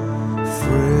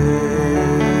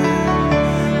 friend.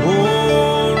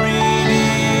 Oh,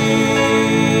 Redeemer,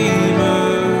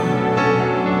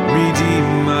 redeem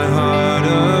my heart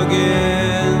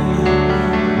again.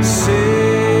 Savior,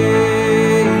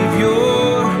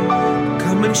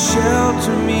 come and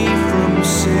shelter me from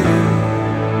sin.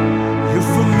 You're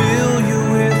familiar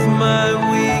with my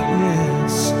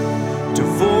weakness,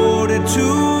 devoted to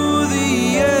the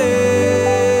end.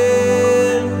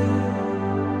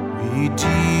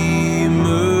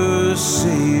 Redeemer,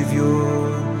 Savior,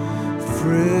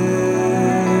 friend,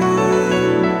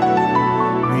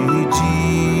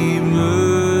 Redeemer,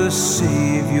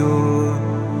 Savior,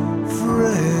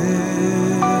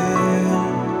 friend,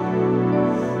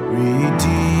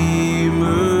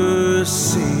 Redeemer,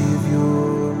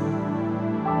 Savior,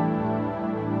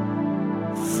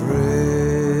 friend.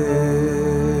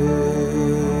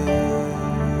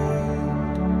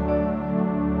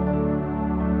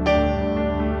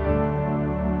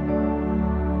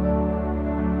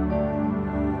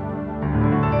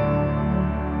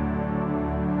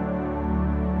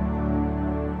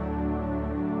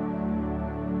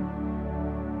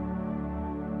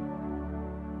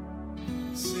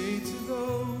 Say to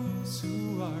those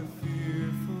who are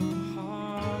fearful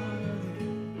hearted,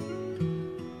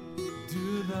 do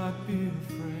not be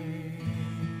afraid.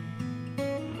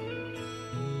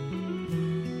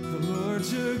 The Lord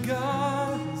your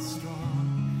God is strong,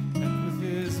 and with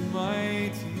his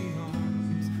mighty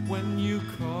arms, when you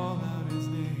call out his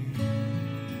name,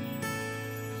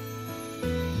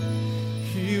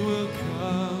 he will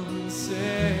come and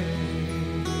save.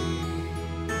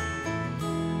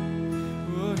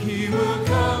 He will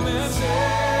come and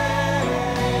save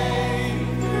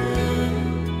you.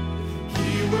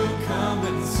 He will come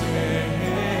and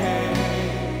save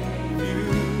you.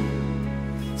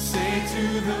 Say to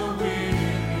the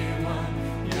weary one,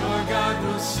 your God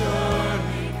will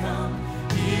surely come.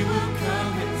 He will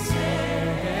come and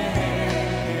save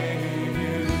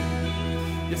you.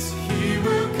 Yes, he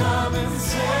will come and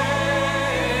save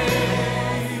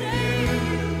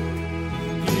you.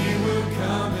 He will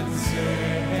come and save.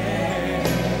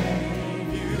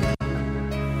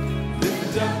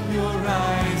 Lift up your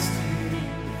eyes to him,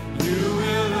 you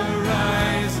will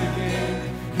arise again.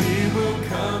 He will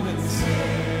come and save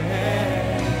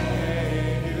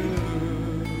you.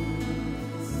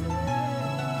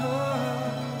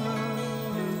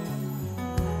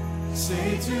 Say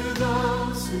to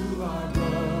those who are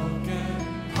broken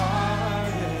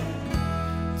hearted,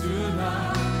 do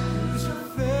not lose your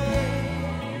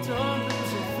faith, don't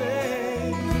lose your faith.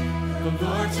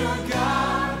 Lord your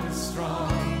God is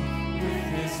strong with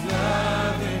his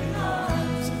loving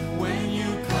arms when you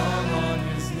call on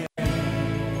his name.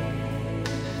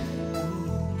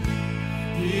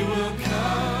 He will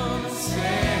come and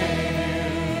save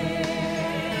you.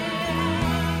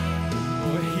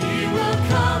 He will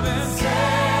come and save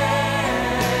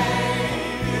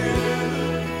you.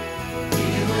 He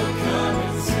will come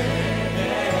and save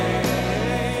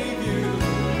you.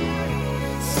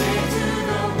 Say to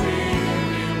the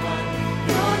weary one,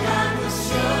 your God will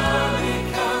surely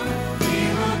come. He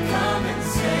will come and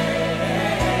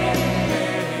save you.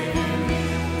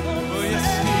 Oh yes,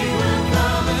 he will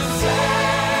come and save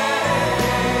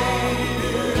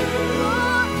you.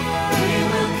 He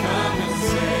will come and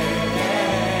save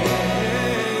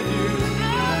you.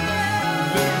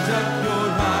 Lift up your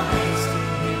eyes to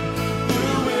him. You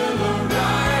will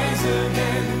arise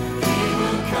again. He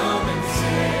will come and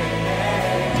save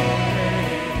you.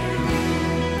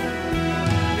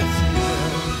 Yes, he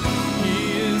will. He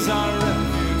is our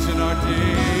refuge in our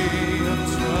day of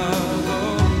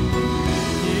trouble.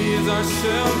 He is our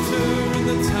shelter in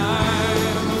the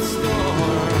time of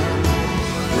storm.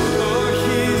 Oh,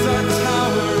 he's our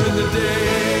tower in the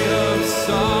day of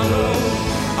sorrow,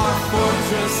 our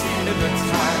fortress in the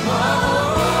time of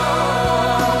war.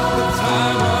 The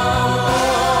time of war.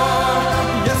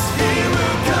 Yes, he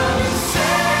will come and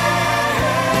save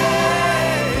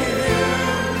you.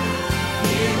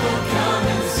 He will come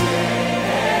and save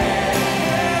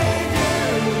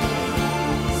you.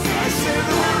 I say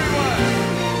the weary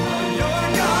one, your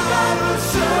God will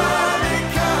surely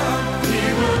come. He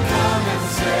will come and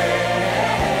save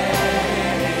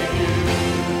you.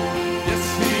 Yes,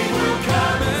 he will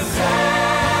come and save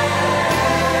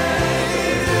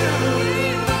you.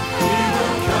 He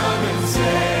will come and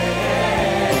save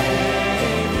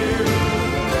you.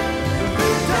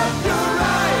 Lift up your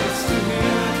eyes to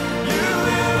him. You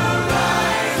will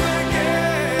arise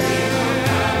again. He will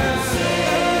come and save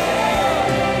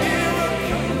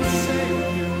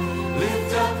you.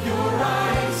 Lift up your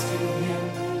eyes to him.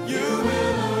 You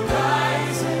will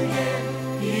arise again.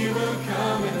 He will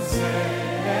come and save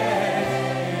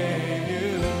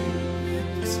you.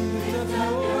 Just lift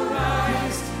up your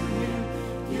eyes to him.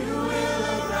 You will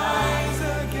arise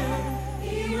again.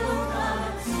 He will come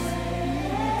and save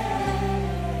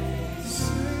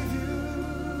you.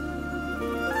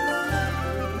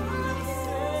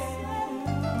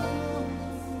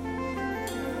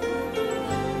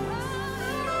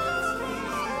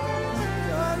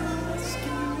 God will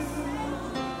rescue you.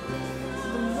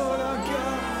 The Lord our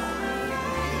God.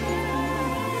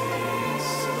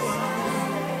 So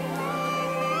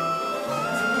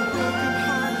to the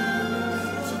brokenhearted,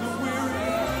 to the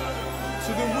weary,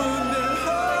 to the wounded,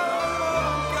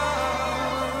 oh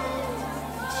God,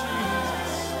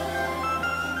 Jesus,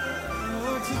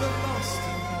 Lord, to the lost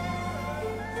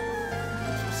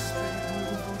and just stay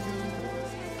moving.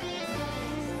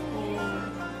 Oh,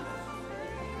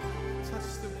 touch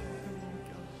the broken, Lord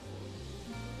God.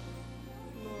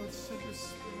 Lord, send your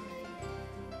spirit.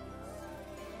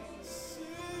 See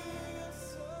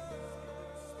us.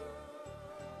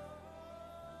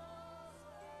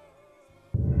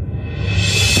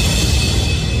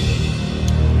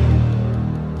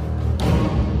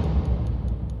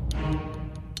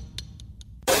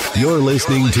 You're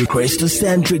listening to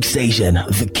Christocentric Station,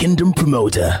 the Kingdom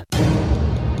Promoter.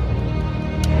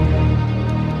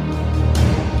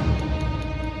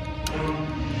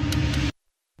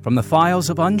 From the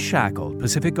files of Unshackled,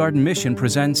 Pacific Garden Mission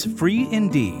presents Free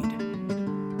Indeed.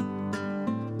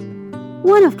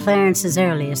 One of Clarence's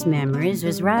earliest memories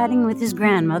was riding with his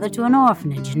grandmother to an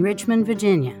orphanage in Richmond,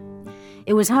 Virginia.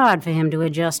 It was hard for him to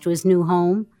adjust to his new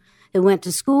home. He went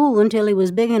to school until he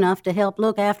was big enough to help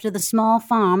look after the small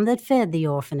farm that fed the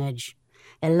orphanage.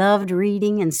 He loved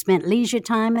reading and spent leisure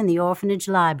time in the orphanage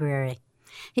library.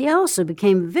 He also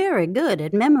became very good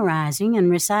at memorizing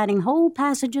and reciting whole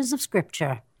passages of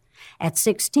Scripture. At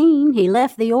 16, he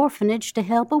left the orphanage to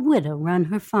help a widow run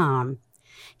her farm.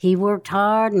 He worked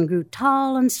hard and grew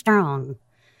tall and strong.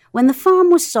 When the farm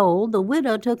was sold, the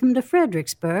widow took him to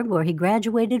Fredericksburg, where he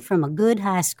graduated from a good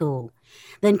high school.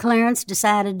 Then Clarence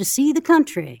decided to see the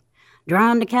country.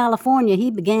 Drawn to California,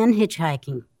 he began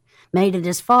hitchhiking, made it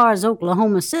as far as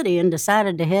Oklahoma City, and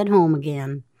decided to head home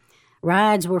again.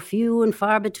 Rides were few and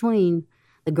far between.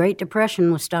 The Great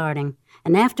Depression was starting,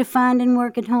 and after finding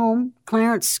work at home,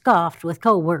 Clarence scoffed with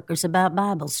co-workers about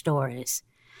Bible stories.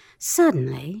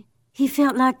 Suddenly, he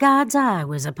felt like God's eye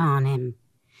was upon him.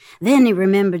 Then he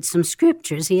remembered some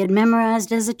scriptures he had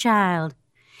memorized as a child.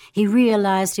 He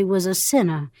realized he was a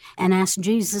sinner and asked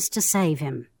Jesus to save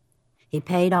him. He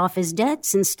paid off his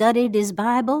debts and studied his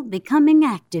Bible, becoming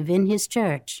active in his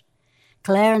church.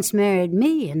 Clarence married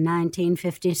me in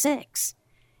 1956.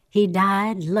 He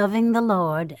died loving the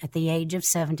Lord at the age of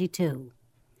 72.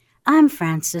 I'm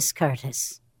Frances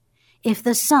Curtis. If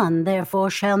the Son therefore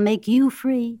shall make you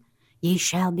free, ye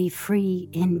shall be free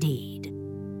indeed.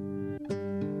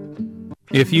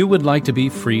 If you would like to be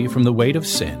free from the weight of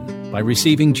sin by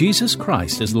receiving Jesus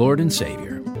Christ as Lord and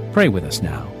Savior, pray with us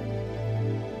now.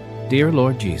 Dear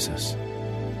Lord Jesus,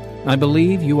 I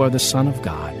believe you are the Son of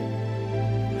God.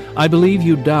 I believe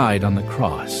you died on the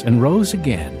cross and rose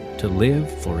again to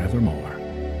live forevermore.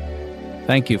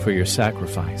 Thank you for your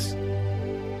sacrifice.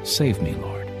 Save me,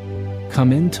 Lord.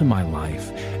 Come into my life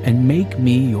and make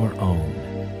me your own.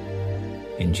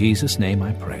 In Jesus' name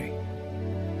I pray.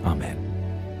 Amen.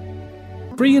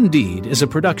 Free Indeed is a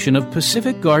production of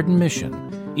Pacific Garden Mission.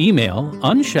 Email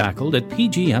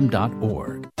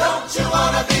unshackled@pgm.org. Don't you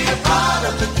want to be a part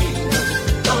of the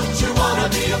kingdom? Don't you want to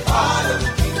be a part of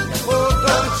the kingdom? Oh,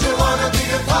 don't you want to be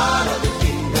a part of the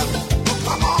kingdom?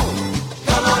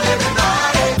 Come on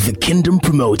everybody. The Kingdom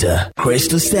Promoter,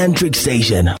 Christocentric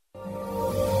Station.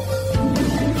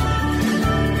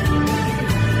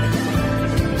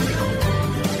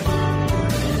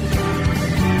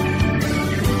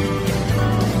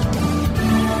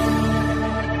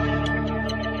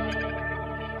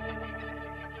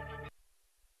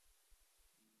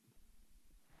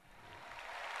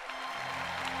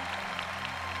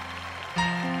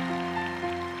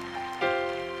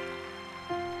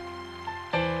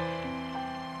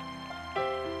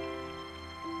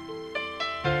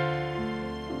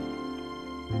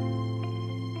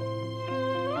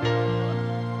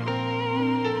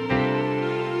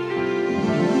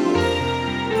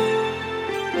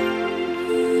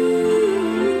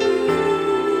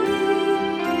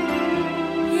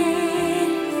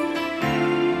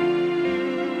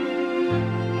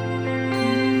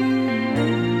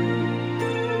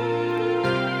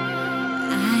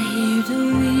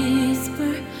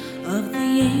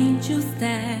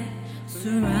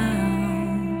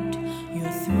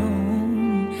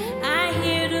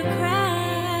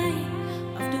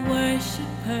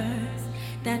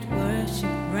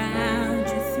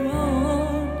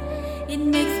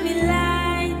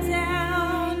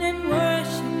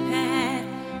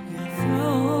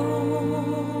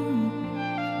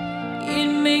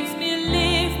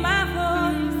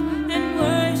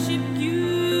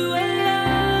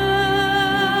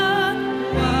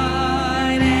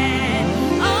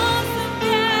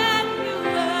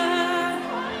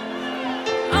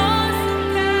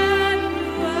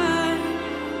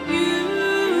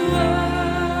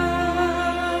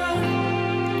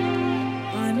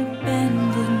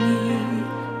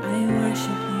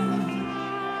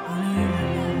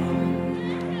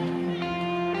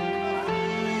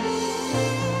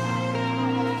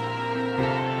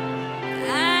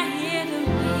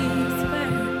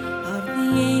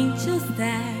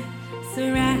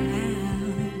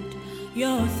 You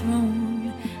are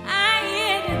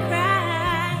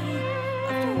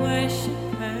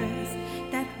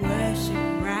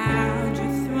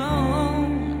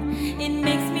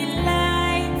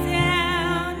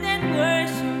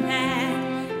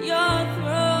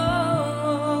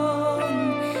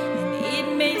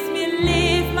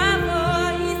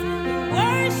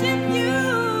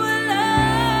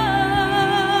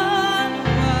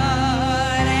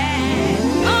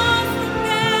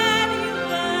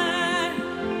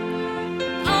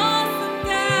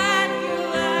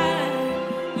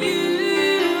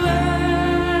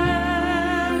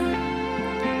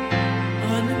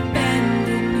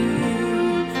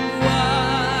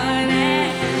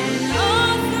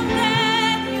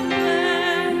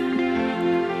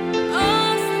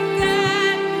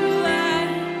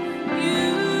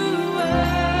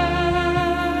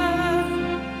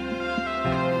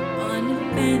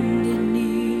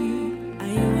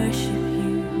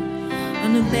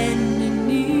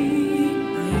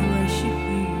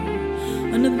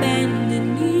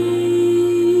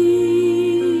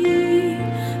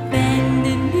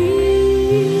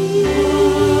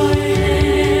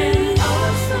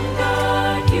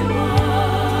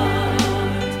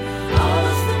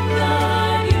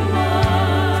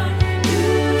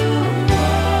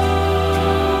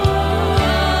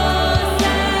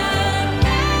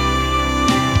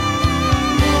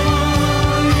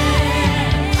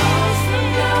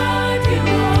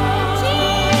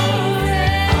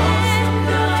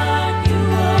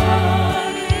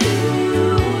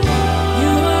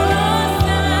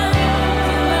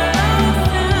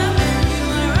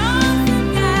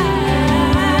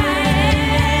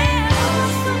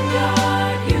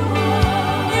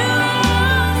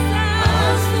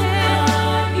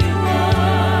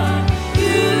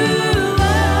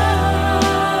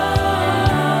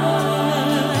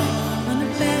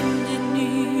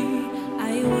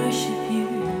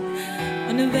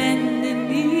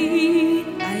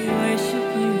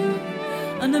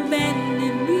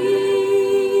unabandon me,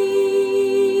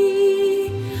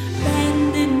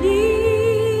 abandon me.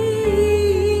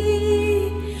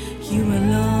 You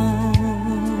alone,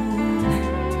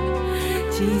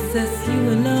 Jesus, you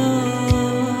alone.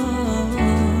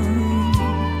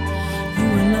 You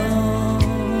alone,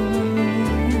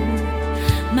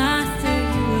 Master,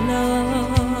 you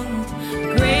alone.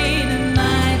 Great and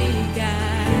mighty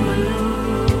God, you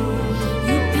alone.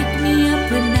 You picked me up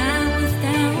when I was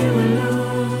down. You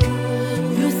alone.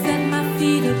 You set my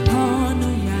feet upon a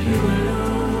rock. You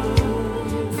alone.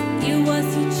 It was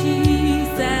you,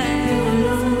 Jesus. You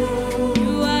alone.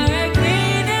 You are a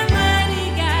great and mighty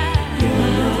God. You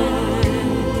alone.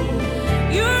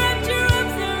 You wrapped your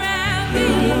arms around me.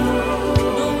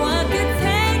 No one can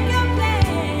take your place.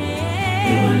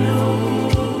 You alone.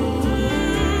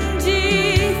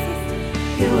 Jesus.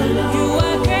 You alone. You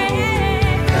are great.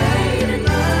 Great and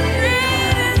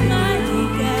mighty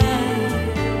God.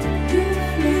 You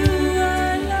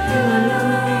alone.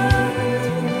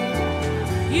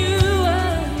 You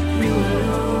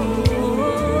alone.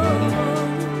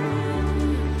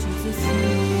 Jesus, you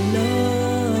alone.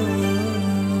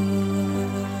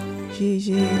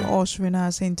 Gigi ushering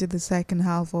us into the second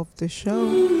half of the show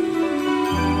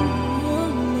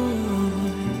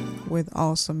with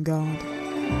Awesome God.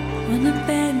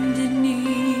 Unabandon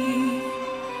me,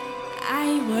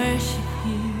 I worship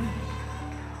you,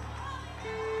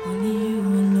 only you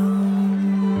alone.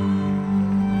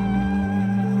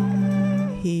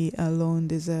 He alone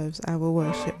deserves our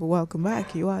worship. Welcome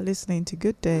back. You are listening to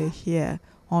Good Day here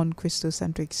on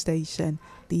Christocentric Station,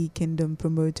 the Kingdom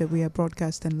Promoter. We are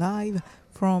broadcasting live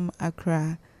from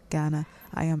Accra, Ghana.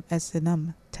 I am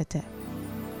Esenam Tete.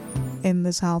 In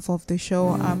this half of the show,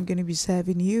 I'm going to be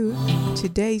serving you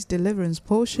today's deliverance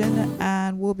portion,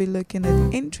 and we'll be looking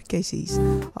at intricacies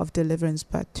of deliverance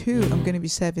part 2. I'm going to be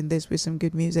serving this with some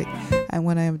good music, and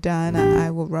when I am done,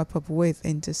 I will wrap up with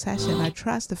intercession. I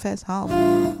trust the first half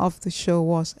of the show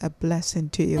was a blessing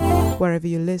to you, wherever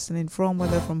you're listening from,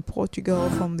 whether from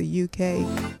Portugal, from the UK,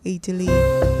 Italy,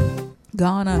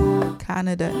 Ghana,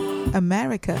 Canada,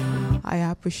 America. I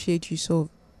appreciate you so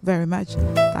very much.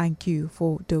 Thank you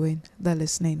for doing the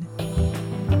listening.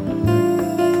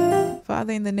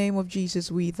 Father, in the name of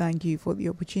Jesus, we thank you for the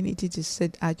opportunity to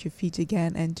sit at your feet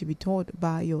again and to be taught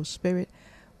by your Spirit.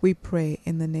 We pray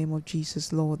in the name of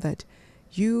Jesus, Lord, that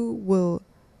you will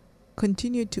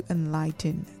continue to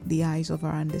enlighten the eyes of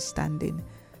our understanding.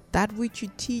 That which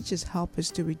you teach us, help us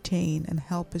to retain and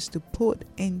help us to put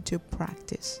into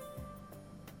practice.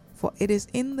 For it is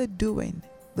in the doing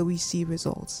that we see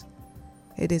results.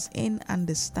 It is in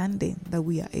understanding that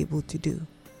we are able to do.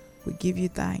 We give you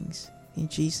thanks. In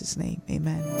Jesus' name,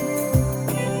 amen.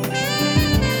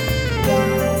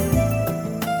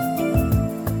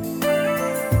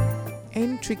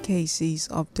 Intricacies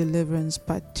of Deliverance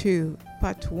Part 2.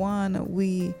 Part 1,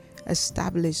 we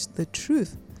established the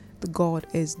truth that God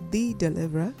is the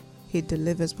deliverer. He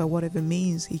delivers by whatever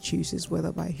means he chooses,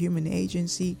 whether by human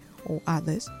agency or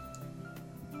others.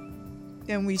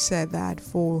 And we said that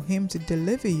for him to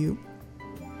deliver you,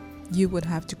 you would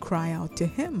have to cry out to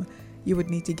him. You would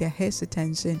need to get his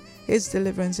attention. His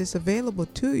deliverance is available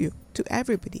to you, to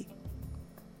everybody.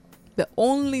 But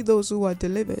only those who are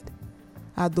delivered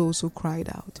are those who cried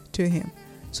out to him.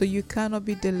 So you cannot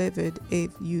be delivered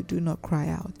if you do not cry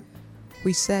out.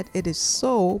 We said it is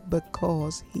so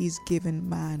because he's given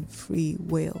man free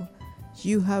will.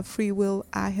 You have free will,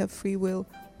 I have free will.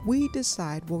 We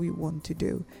decide what we want to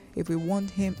do. If we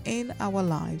want him in our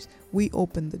lives, we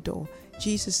open the door.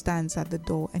 Jesus stands at the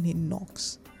door and he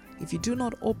knocks. If you do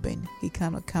not open, he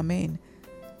cannot come in.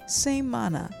 Same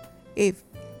manner, if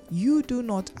you do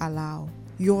not allow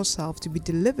yourself to be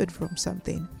delivered from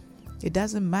something, it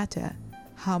doesn't matter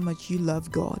how much you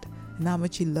love God and how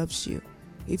much he loves you.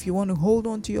 If you want to hold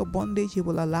on to your bondage, he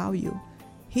will allow you.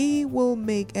 He will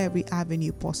make every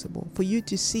avenue possible for you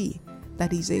to see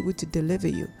that he's able to deliver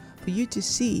you, for you to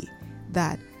see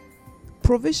that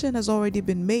provision has already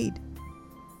been made.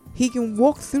 He can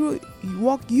walk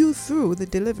you through the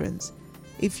deliverance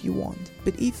if you want.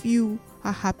 But if you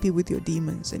are happy with your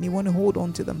demons and you want to hold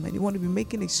on to them and you want to be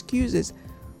making excuses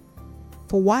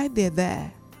for why they're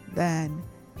there, then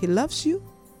he loves you,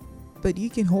 but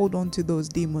you can hold on to those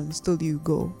demons till you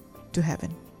go to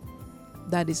heaven.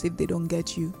 That is if they don't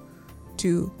get you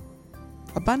to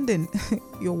abandon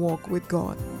your walk with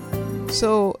God.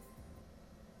 So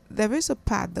there is a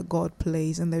part that God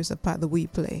plays and there's a part that we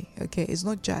play. Okay, it's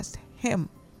not just him.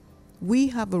 We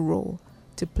have a role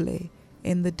to play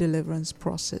in the deliverance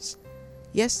process.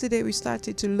 Yesterday we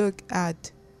started to look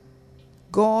at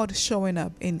God showing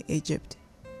up in Egypt.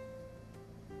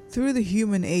 through the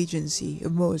human agency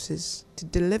of Moses to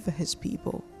deliver his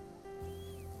people.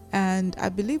 And I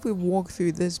believe we've walked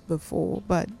through this before,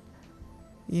 but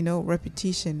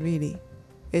repetition really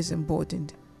is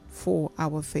important for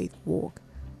our faith walk.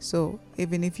 So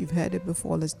even if you've heard it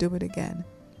before, let's do it again.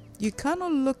 You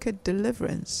cannot look at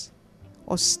deliverance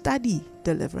or study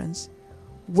deliverance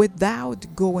without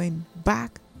going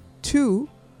back to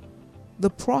the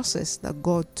process that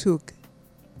God took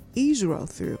Israel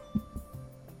through,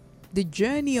 the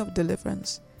journey of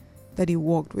deliverance that he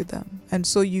walked with them. And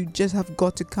so you just have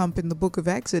got to camp in the book of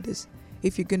Exodus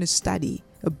if you're going to study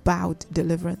about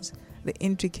deliverance, the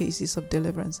intricacies of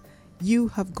deliverance. You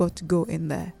have got to go in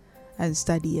there and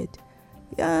study it.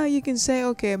 Yeah, you can say,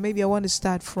 okay, maybe I want to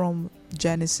start from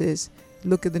Genesis,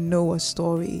 look at the Noah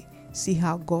story, see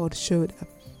how God showed up.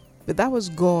 But that was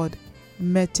God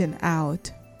meting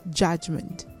out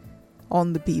judgment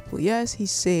on the people. Yes, he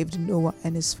saved Noah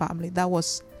and his family. That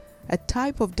was a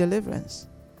type of deliverance.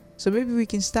 So maybe we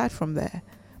can start from there.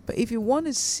 But if you want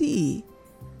to see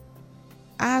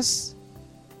as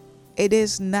it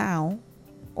is now,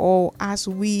 or as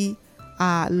we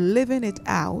are living it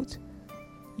out,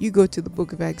 you go to the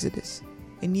book of Exodus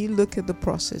and you look at the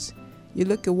process. You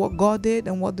look at what God did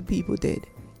and what the people did.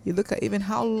 You look at even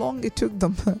how long it took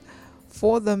them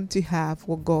for them to have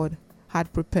what God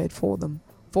had prepared for them,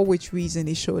 for which reason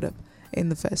he showed up in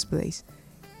the first place.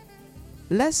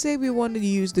 Let's say we wanted to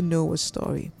use the Noah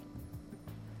story.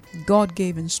 God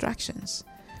gave instructions.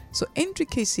 So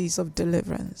intricacies of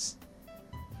deliverance.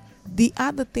 The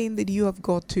other thing that you have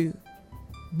got to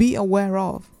be aware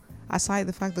of, aside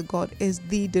the fact that God is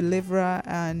the deliverer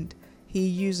and he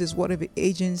uses whatever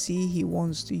agency he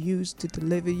wants to use to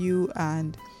deliver you,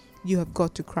 and you have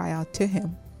got to cry out to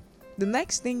him. The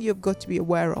next thing you've got to be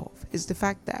aware of is the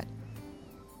fact that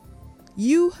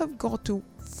you have got to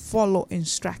follow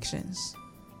instructions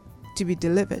to be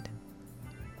delivered.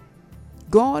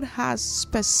 God has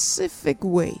specific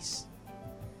ways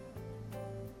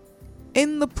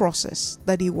in the process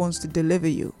that he wants to deliver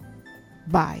you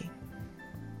by.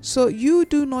 So you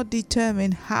do not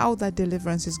determine how that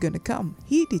deliverance is going to come.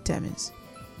 He determines.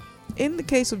 In the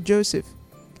case of Joseph,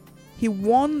 he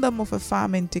warned them of a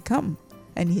famine to come,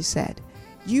 and he said,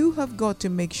 you have got to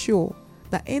make sure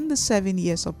that in the 7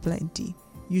 years of plenty,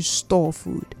 you store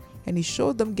food. And he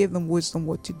showed them, gave them wisdom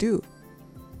what to do.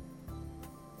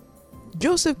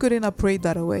 Joseph couldn't have prayed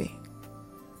that away.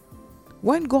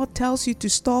 When God tells you to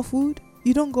store food,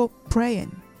 you don't go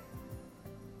praying.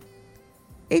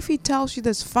 If he tells you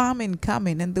there's famine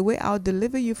coming, and the way I'll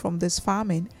deliver you from this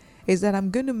famine is that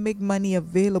I'm going to make money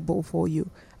available for you.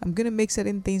 I'm going to make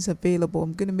certain things available.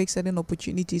 I'm going to make certain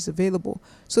opportunities available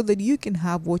so that you can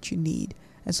have what you need.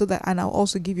 And I'll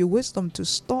also give you wisdom to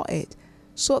store it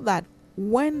so that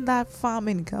when that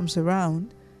famine comes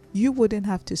around, you wouldn't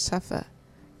have to suffer.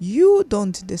 You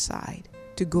don't decide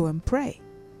to go and pray.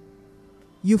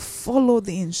 You follow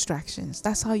the instructions.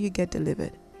 That's how you get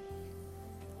delivered.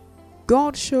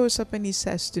 God shows up and he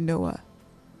says to Noah,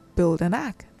 build an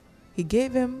ark. He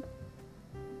gave him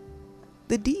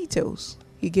the details.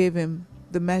 He gave him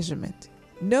the measurement.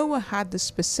 Noah had the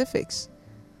specifics.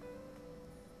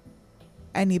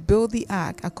 And he built the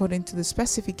ark according to the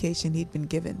specification he'd been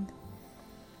given.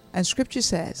 And scripture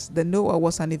says that Noah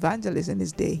was an evangelist in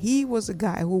his day. He was a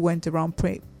guy who went around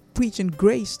preaching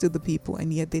grace to the people,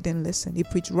 and yet they didn't listen. He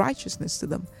preached righteousness to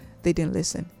them. They didn't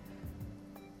listen.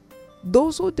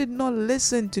 Those who did not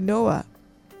listen to Noah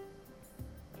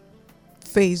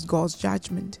faced God's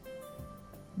judgment.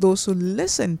 Those who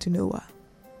listened to Noah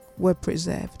were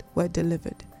preserved, were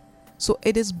delivered. So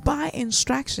it is by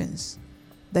instructions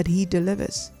that he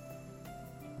delivers.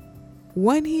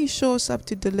 When he shows up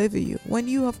to deliver you, when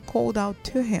you have called out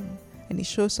to him and he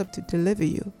shows up to deliver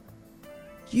you,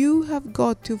 you have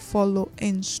got to follow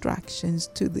instructions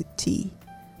to the T.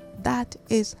 That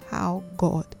is how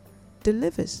God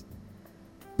delivers.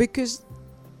 Because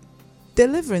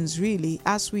deliverance really,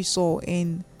 as we saw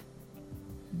in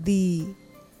the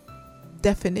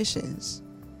definitions,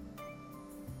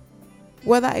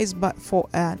 whether it's but for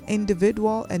an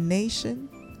individual, a nation,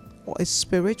 or a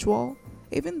spiritual,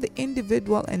 even the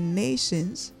individual and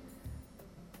nations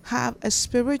have a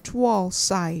spiritual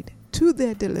side to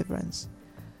their deliverance.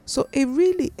 So it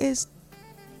really is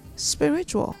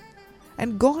spiritual.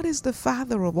 And God is the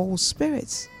Father of all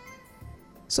spirits.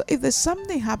 So if there's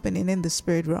something happening in the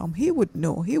spirit realm, he would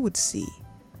know, he would see.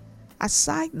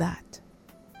 Aside that,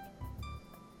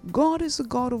 God is a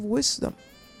God of wisdom.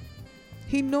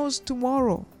 He knows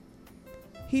tomorrow.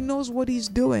 He knows what he's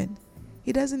doing.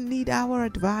 He doesn't need our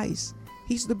advice.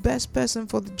 He's the best person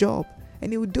for the job,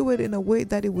 and he will do it in a way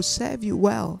that it will serve you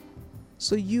well.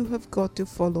 So you have got to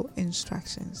follow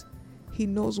instructions. He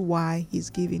knows why he's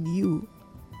giving you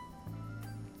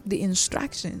the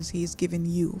instructions he's given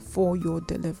you for your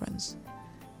deliverance.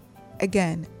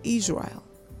 Again, Israel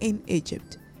in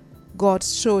Egypt, God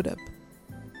showed up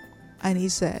and he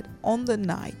said, on the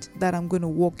night that I'm going to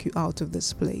walk you out of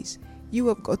this place, you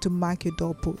have got to mark your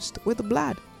doorpost with the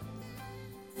blood.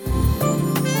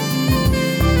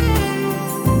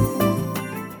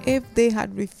 If they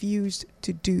had refused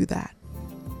to do that,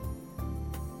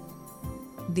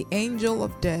 the angel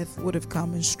of death would have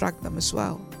come and struck them as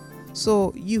well.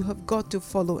 So you have got to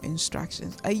follow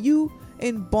instructions. Are you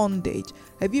in bondage?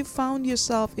 Have you found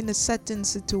yourself in a certain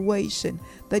situation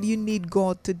that you need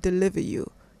God to deliver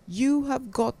you? You have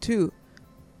got to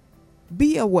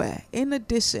be aware, in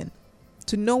addition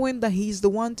to knowing that He's the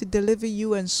one to deliver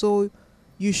you, and so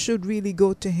you should really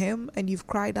go to Him, and you've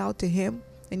cried out to Him,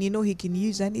 and you know He can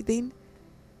use anything.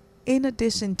 In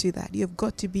addition to that, you've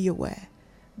got to be aware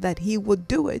that He will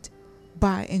do it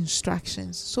by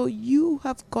instructions. So you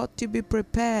have got to be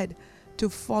prepared to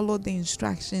follow the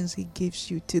instructions He gives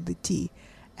you to the T.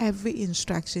 Every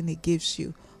instruction He gives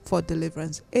you for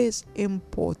deliverance is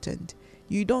important.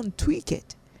 You don't tweak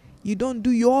it. You don't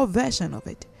do your version of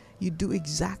it. You do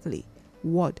exactly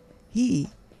what He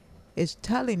is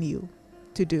telling you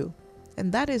to do.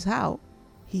 And that is how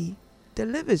He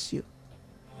delivers you.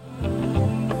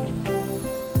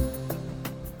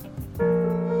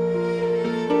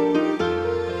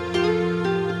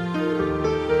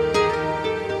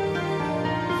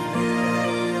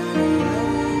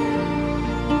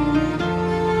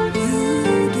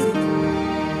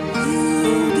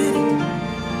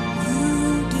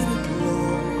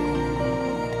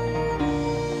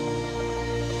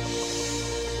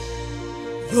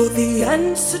 You're the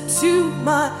answer to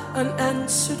my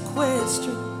unanswered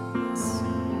questions.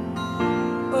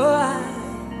 Oh,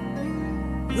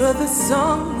 you're the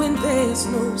song when there's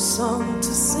no song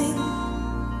to sing.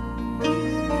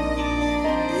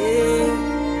 Yeah.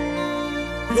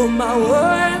 You're my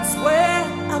words where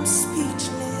I'm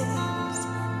speechless,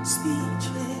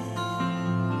 speechless.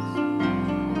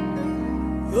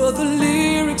 You're the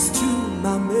lyrics to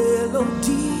my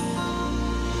melody.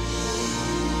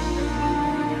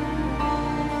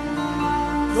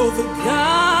 You're the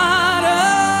God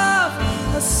of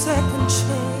a second chance,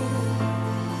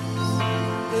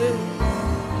 yeah.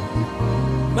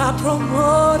 My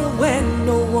promoter when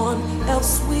no one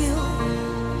else will.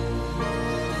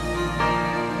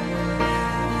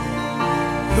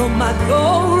 You're my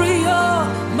glory, you're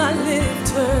my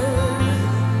lifter.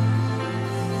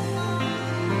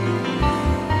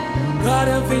 God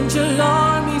of angel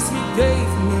armies, He gave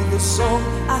me the song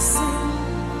I sing.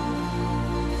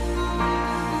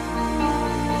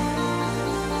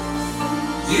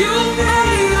 You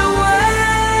made a way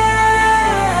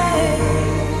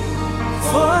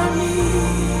for me.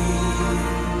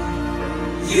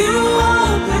 You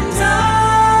opened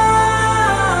doors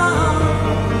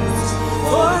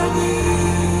for me.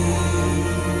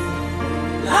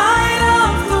 Light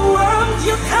of the world,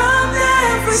 you calmed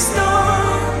every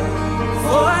storm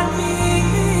for me.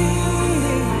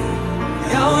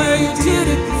 Yahweh, you did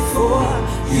it before,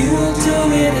 you'll do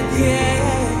it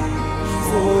again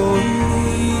for me.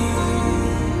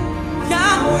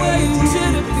 Yahweh, you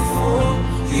did it before,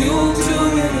 you'll do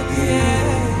it again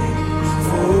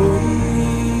for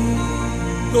me.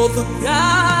 You're the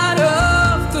God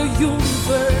of the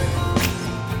universe.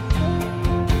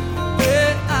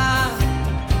 Yeah,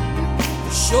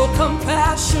 you show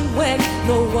compassion when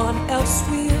no one else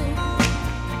will.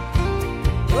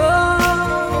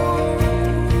 Oh,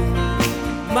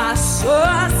 my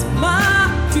source, my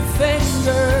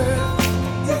defender.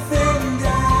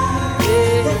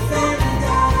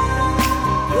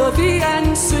 You're the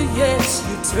answer, yes,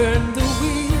 you turn the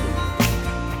wheel.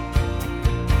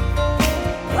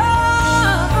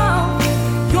 Oh,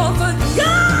 you're the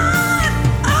God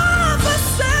of a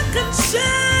second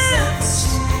chance.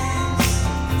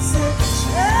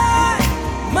 Yeah,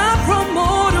 my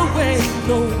promoter when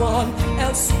no one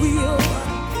else will.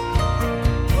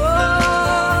 Oh,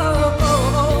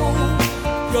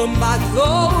 you're my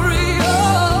glory,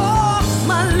 oh,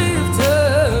 my lifter.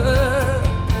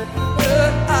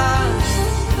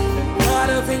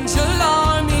 Angel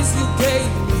armies, you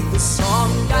gave me the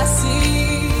song I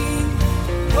sing.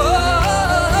 Oh,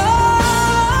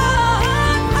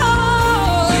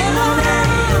 you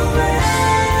made a way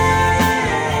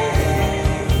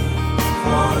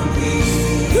for me.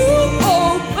 You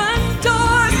opened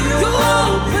doors, you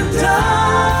opened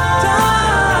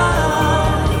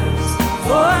doors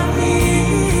for me.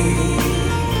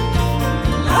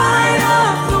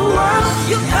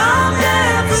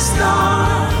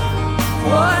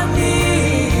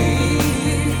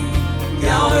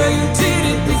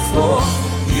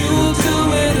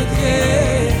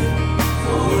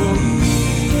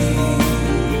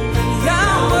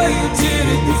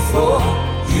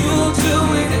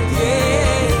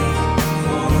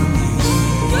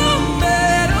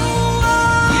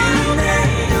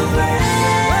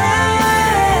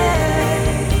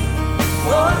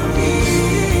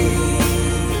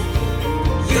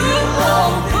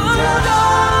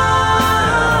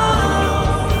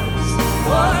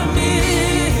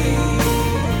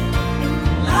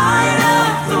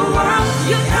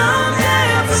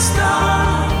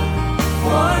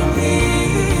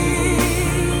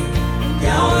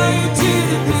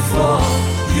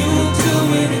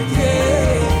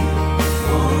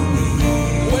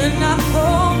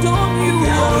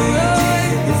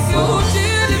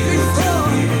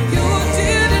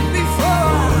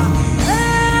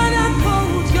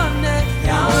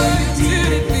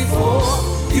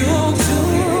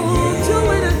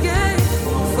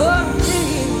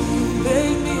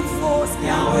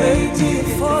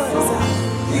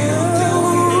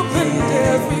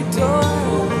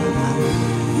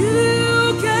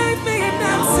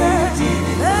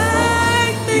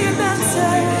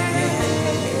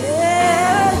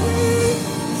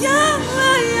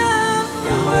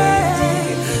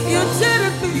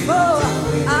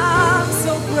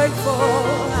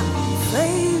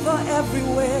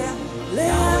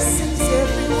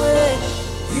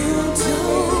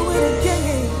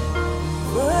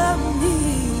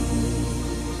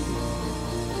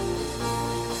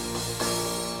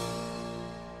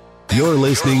 You're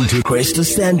listening to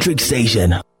Christocentric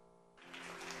Station.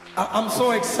 I'm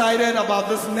so excited about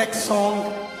this next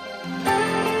song.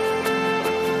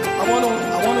 I want to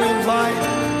invite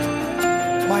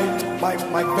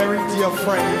my very dear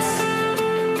friends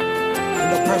in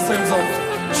the presence of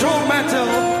Joe Metal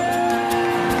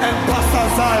and Pastor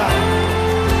Zaya.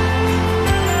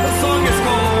 The song is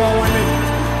called War With Me.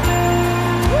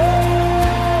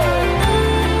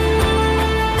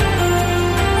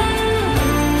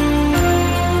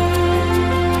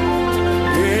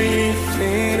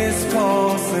 Anything is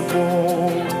possible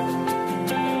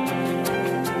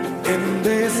in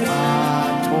this atmosphere.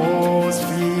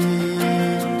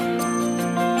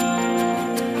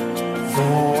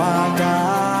 For our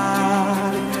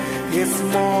God is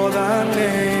more than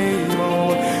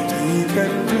able. He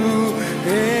can do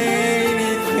anything.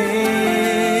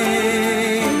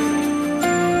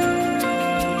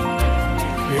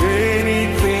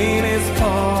 Anything is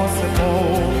possible.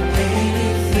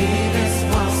 Anything is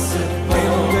possible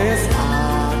in this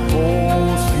atmosphere.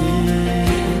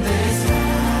 In this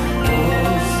atmosphere.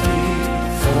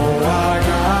 For our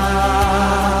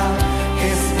God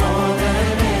is more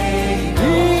than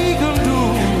able. He can do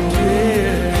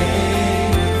anything.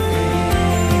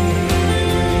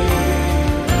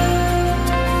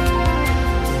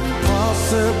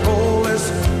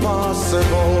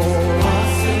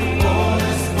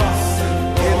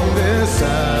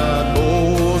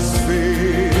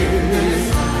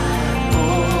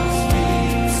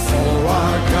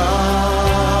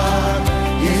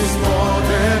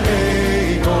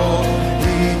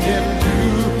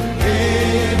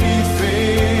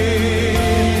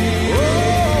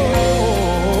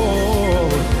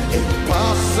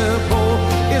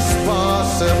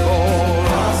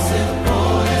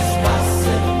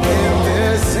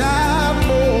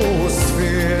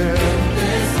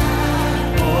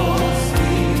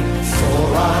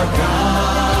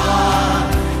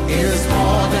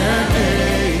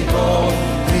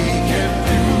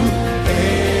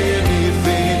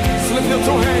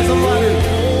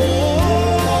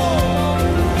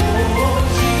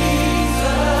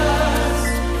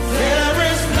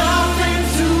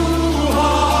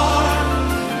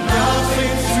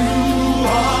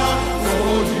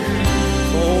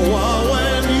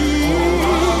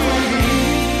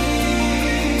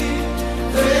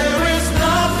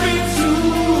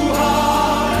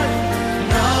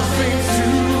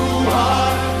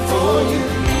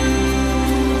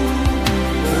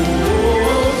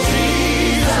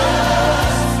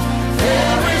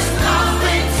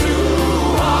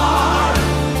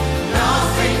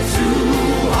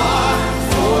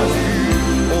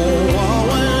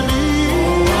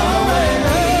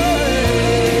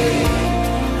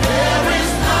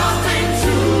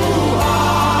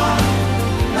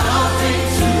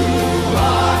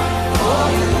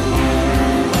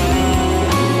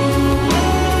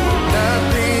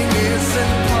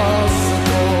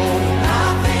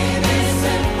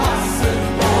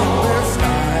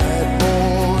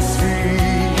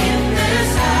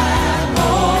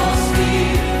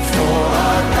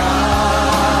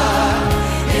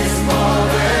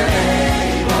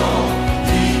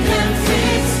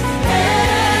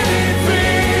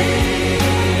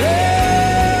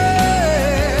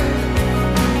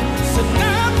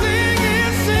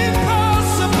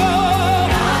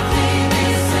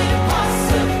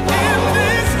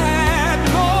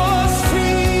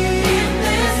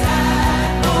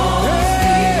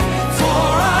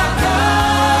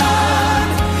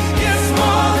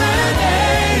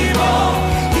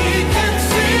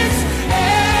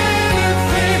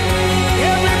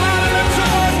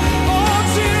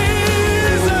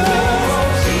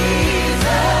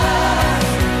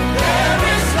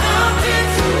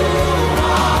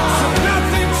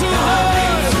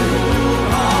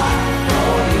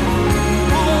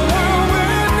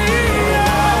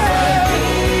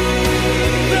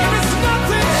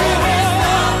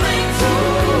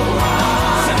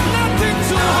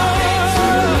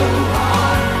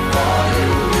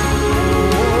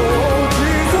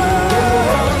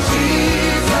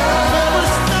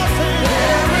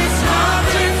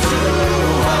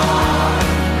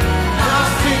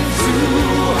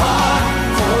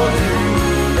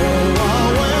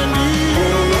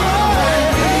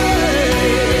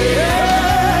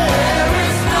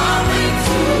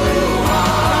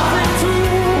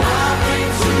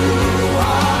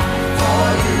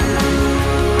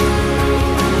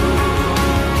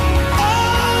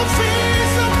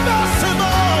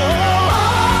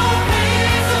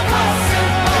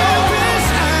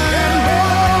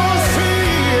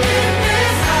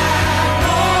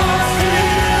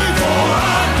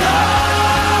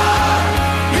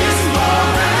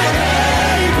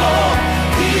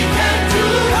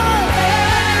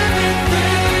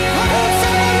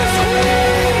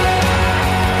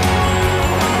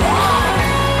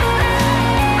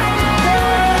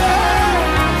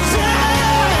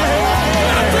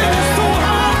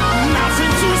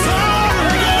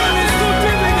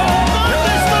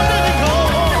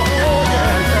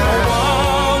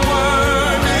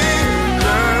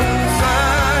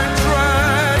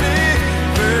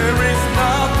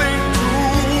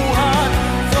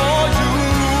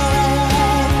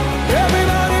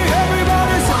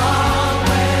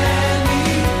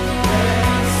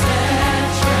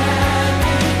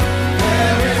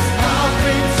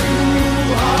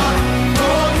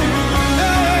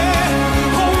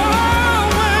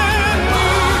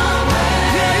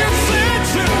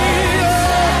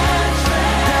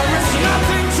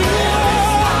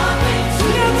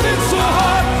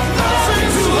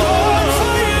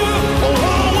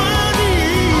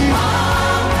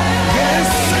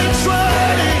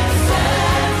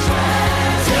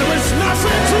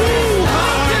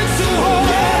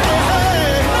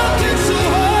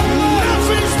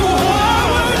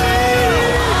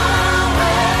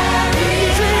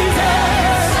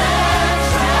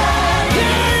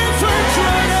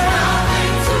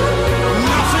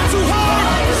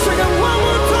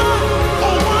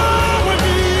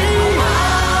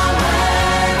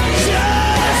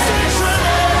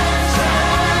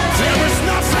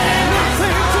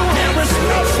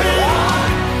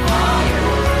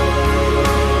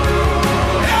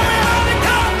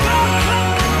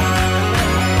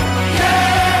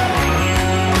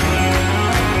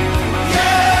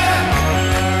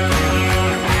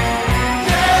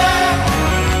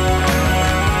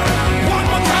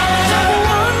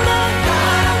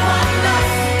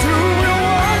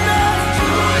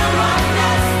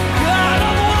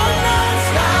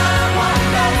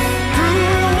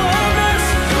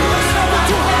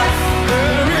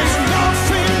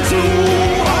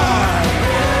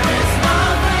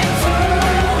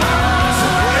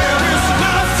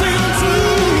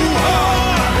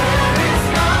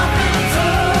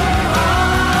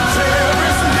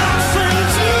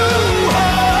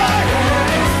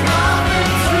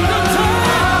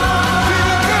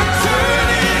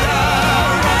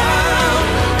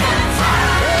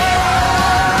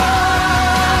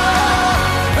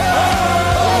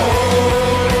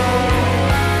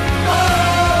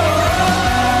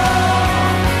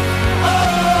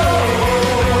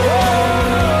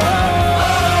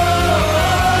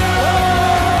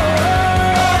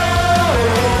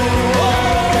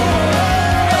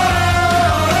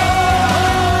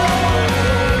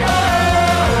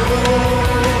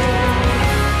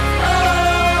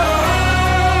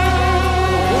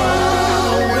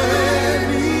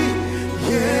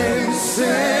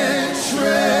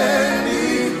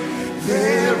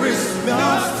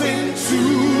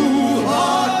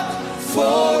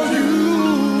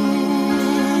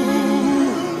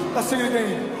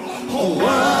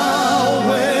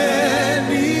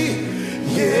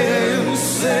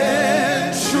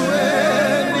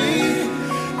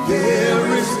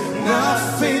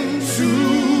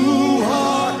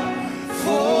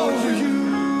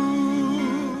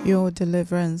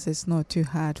 Deliverance is not too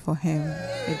hard for him.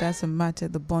 It doesn't matter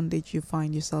the bondage you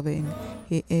find yourself in.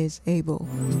 He is able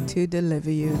to deliver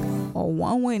you. Or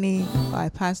One Winnie by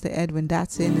Pastor Edwin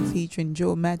Datson featuring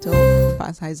Joe Metal,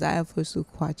 Pastor Isaiah Fosu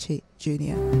Kwache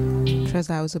Jr. Trust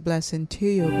that was a blessing to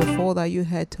you. Before that, you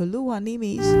heard Tolu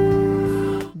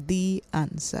Animi's The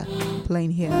Answer,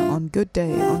 playing here on Good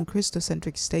Day on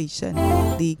Christocentric Station,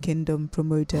 the Kingdom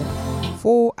Promoter.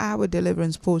 For our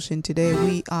deliverance portion today,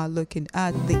 we are looking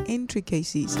at the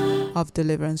intricacies of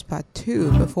deliverance part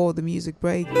 2. Before the music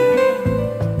break,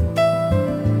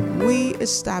 we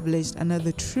established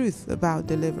another truth about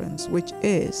deliverance, which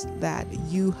is that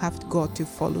you have got to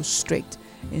follow strict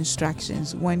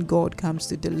instructions. When God comes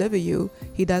to deliver you,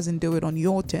 he doesn't do it on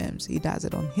your terms, he does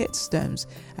it on his terms,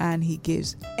 and he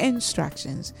gives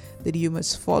instructions that you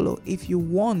must follow if you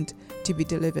want to be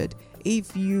delivered.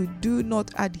 If you do not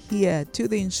adhere to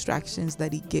the instructions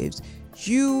that he gives,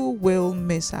 you will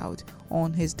miss out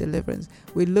on his deliverance.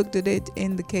 We looked at it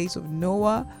in the case of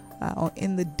Noah, or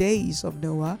in the days of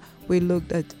Noah. We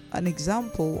looked at an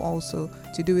example also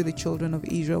to do with the children of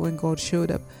Israel when God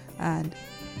showed up and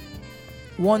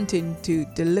wanting to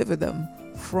deliver them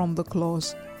from the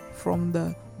claws, from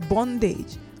the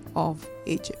bondage of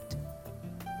Egypt.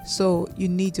 So you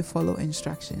need to follow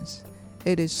instructions.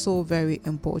 It is so very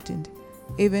important.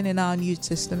 Even in our New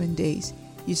Testament days,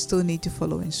 you still need to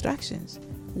follow instructions.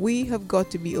 We have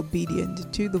got to be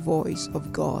obedient to the voice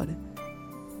of God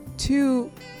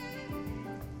to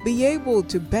be able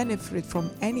to benefit from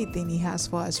anything he has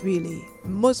for us, really.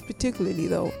 Most particularly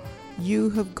though, you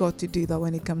have got to do that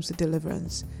when it comes to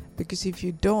deliverance, because if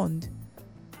you don't,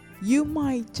 you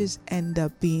might just end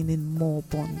up being in more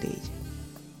bondage.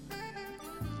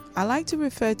 I like to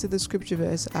refer to the scripture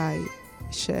verse I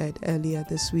shared earlier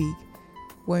this week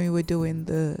when we were doing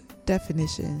the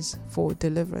definitions for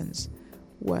deliverance,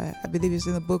 where I believe it's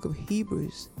in the book of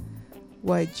Hebrews,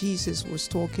 where Jesus was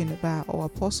talking about, or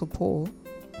Apostle Paul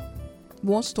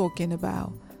was talking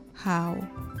about, how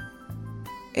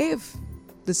if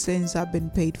the sins have been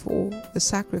paid for, the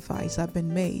sacrifice have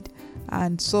been made,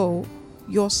 and so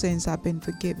your sins have been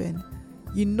forgiven,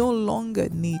 you no longer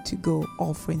need to go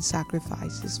offering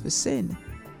sacrifices for sin.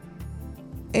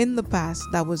 In the past,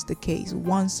 that was the case.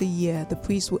 Once a year, the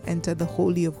priest will enter the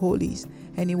Holy of Holies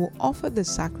and he will offer the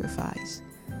sacrifice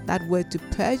that were to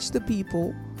purge the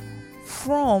people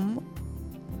from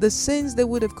the sins they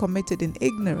would have committed in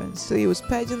ignorance. So he was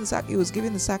purging he was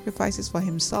giving the sacrifices for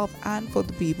himself and for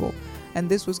the people, and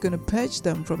this was going to purge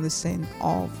them from the sin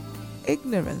of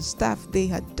ignorance, stuff they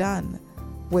had done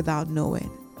without knowing.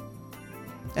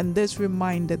 And this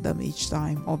reminded them each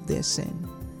time of their sin.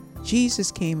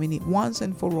 Jesus came in it once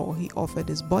and for all. He offered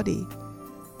his body,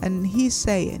 and he's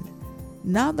saying,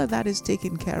 now that that is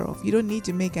taken care of, you don't need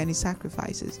to make any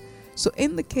sacrifices. So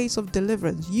in the case of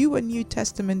deliverance, you, a New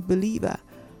Testament believer,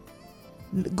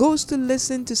 goes to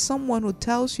listen to someone who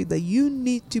tells you that you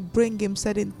need to bring him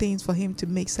certain things for him to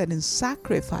make certain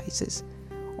sacrifices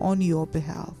on your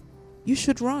behalf, you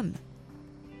should run,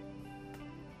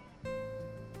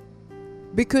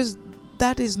 because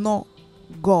that is not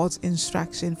God's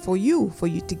instruction for you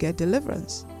to get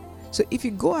deliverance. So if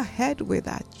you go ahead with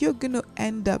that, you're going to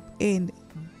end up in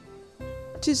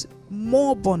just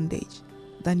more bondage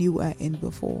than you were in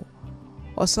before.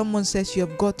 Or someone says you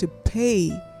have got to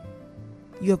pay,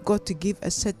 you have got to give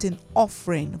a certain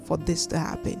offering for this to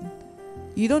happen.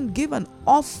 You don't give an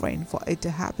offering for it to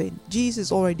happen.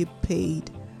 Jesus already paid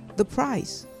the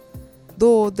price.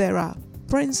 Though there are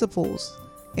principles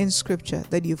in scripture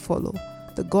that you follow,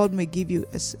 that God may give you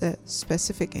a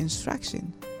specific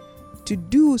instruction to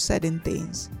do certain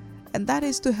things, and that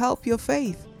is to help your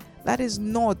faith. That is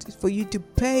not for you to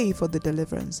pay for the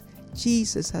deliverance.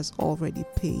 Jesus has already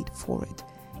paid for it.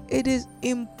 It is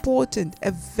important,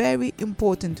 a very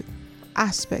important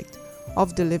aspect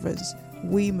of deliverance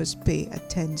we must pay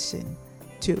attention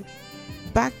to.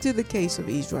 Back to the case of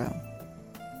Israel.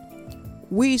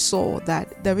 We saw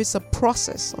that there is a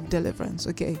process of deliverance,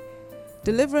 okay?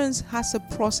 Deliverance has a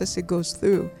process it goes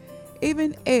through.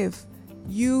 Even if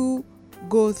you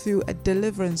go through a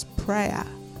deliverance prayer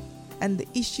and the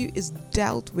issue is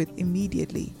dealt with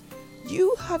immediately,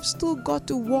 you have still got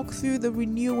to walk through the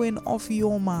renewing of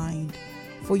your mind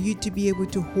for you to be able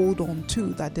to hold on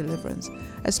to that deliverance,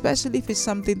 especially if it's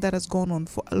something that has gone on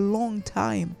for a long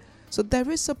time. So there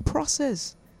is a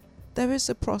process. There is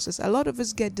a process. A lot of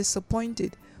us get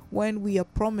disappointed when we are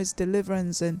promised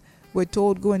deliverance and we're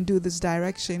told, go and do this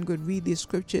direction, go and read these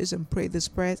scriptures and pray this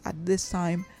prayer at this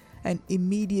time, and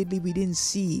immediately we didn't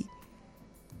see.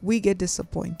 We get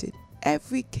disappointed.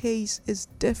 Every case is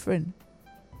different.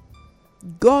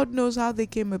 God knows how they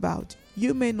came about.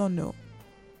 You may not know.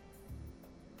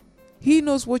 He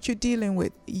knows what you're dealing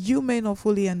with. You may not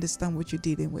fully understand what you're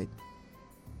dealing with.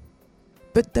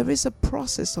 But there is a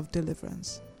process of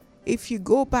deliverance. If you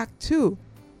go back to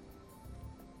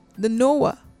the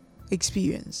Noah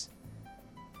experience,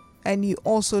 and you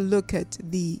also look at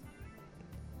the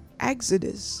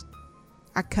Exodus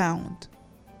account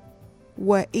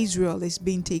where Israel is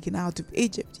being taken out of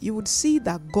Egypt, you would see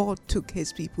that God took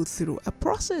his people through a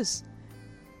process.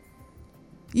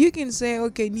 You can say,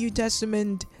 okay, New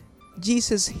Testament,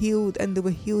 Jesus healed and they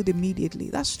were healed immediately.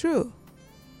 That's true.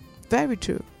 Very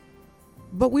true.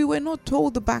 But we were not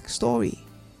told the backstory.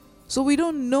 So we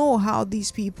don't know how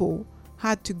these people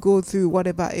had to go through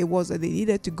whatever it was that they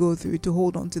needed to go through to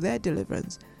hold on to their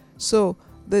deliverance. So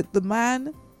the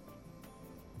man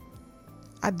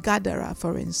at Gadara,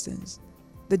 for instance,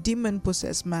 the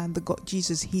demon-possessed man that got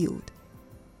Jesus healed,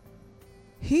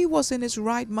 he was in his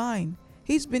right mind.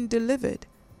 He's been delivered.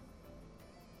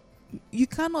 You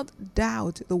cannot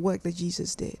doubt the work that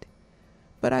Jesus did.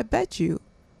 But I bet you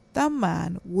that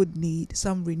man would need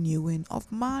some renewing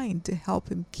of mind to help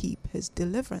him keep his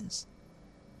deliverance.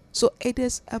 So it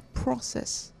is a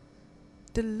process.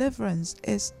 Deliverance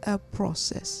is a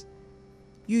process.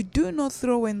 You do not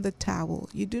throw in the towel.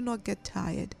 You do not get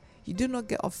tired. You do not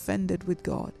get offended with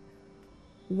God.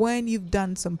 When you've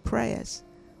done some prayers,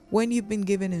 when you've been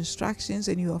given instructions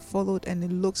and you have followed and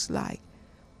it looks like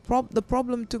the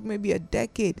problem took maybe a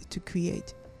decade to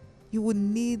create, you would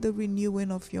need the renewing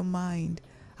of your mind.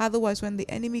 Otherwise, when the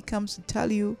enemy comes to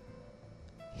tell you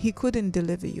he couldn't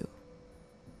deliver you,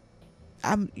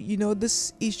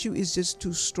 this issue is just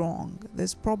too strong.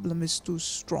 This problem is too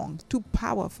strong, too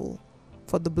powerful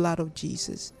for the blood of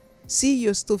Jesus. See,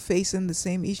 you're still facing the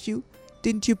same issue.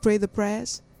 Didn't you pray the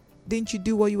prayers? Didn't you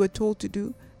do what you were told to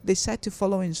do? They said to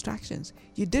follow instructions.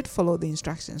 You did follow the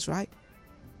instructions, right?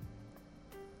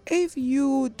 If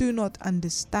you do not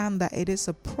understand that it is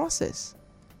a process,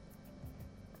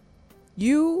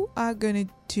 you are going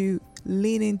to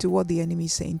lean into what the enemy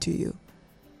is saying to you.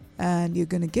 And you're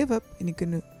going to give up, and you're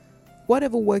going to,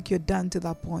 whatever work you've done to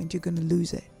that point, you're going to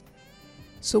lose it.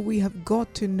 So we have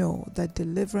got to know that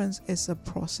deliverance is a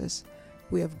process.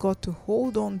 We have got to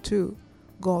hold on to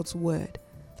God's word.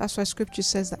 That's why scripture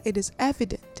says that it is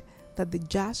evident that the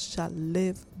just shall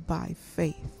live by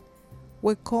faith.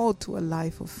 We're called to a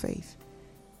life of faith.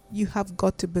 You have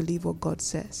got to believe what God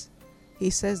says.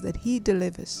 He says that he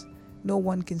delivers. No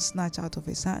one can snatch out of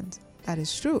his hand. That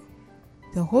is true.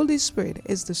 The Holy Spirit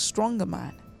is the stronger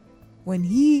man. When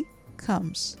he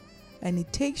comes and he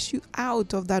takes you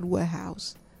out of that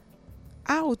warehouse,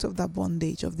 out of that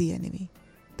bondage of the enemy,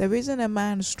 there isn't a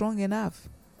man strong enough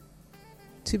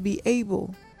to be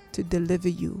able to deliver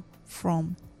you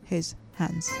from his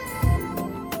hands.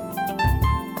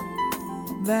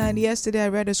 Then yesterday I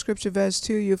read a scripture verse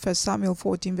to you, 1 Samuel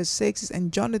 14 verse 6,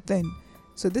 and Jonathan.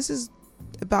 So this is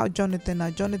about Jonathan.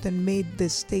 Now Jonathan made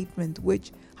this statement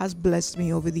which has blessed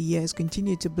me over the years,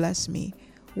 continued to bless me,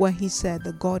 where he said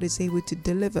that God is able to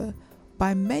deliver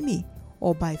by many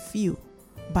or by few.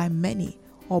 By many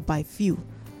or by few.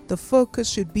 The focus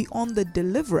should be on the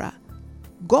deliverer,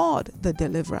 God the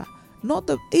deliverer, not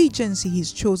the agency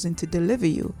he's chosen to deliver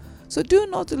you. So do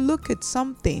not look at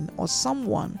something or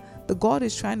someone that God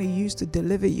is trying to use to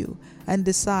deliver you and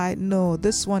decide, no,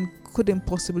 this one couldn't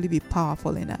possibly be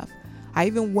powerful enough. I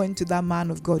even went to that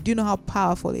man of God. Do you know how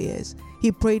powerful he is?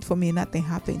 He prayed for me and nothing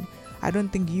happened. I don't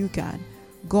think you can.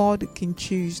 God can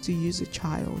choose to use a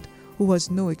child who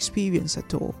has no experience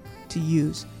at all to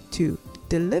use to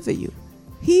deliver you.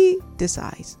 He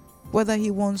decides whether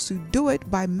he wants to do it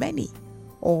by many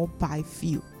or by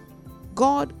few.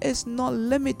 God is not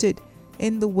limited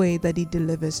in the way that he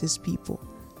delivers his people.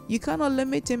 You cannot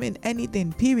limit him in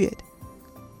anything, period.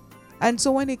 And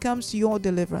so when it comes to your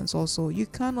deliverance also, you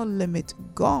cannot limit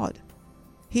God.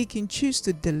 He can choose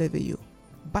to deliver you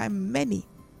by many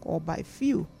or by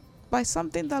few, by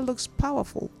something that looks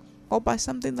powerful or by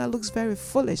something that looks very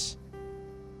foolish.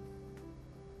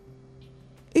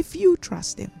 If you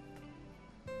trust him,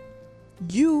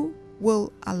 you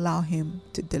will allow him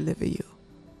to deliver you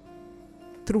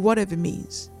through whatever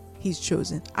means he's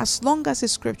chosen, as long as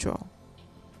it's scriptural.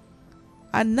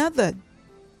 Another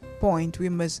point we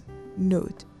must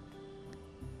note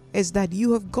is that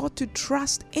you have got to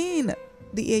trust in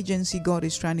the agency God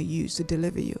is trying to use to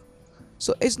deliver you.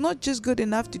 So it's not just good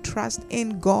enough to trust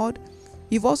in God.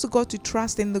 You've also got to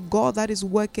trust in the God that is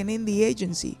working in the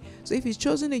agency. So if he's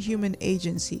chosen a human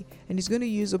agency and he's going to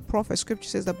use a prophet, scripture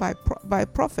says that by a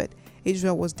prophet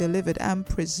Israel was delivered and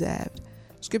preserved.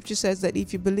 Scripture says that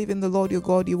if you believe in the Lord your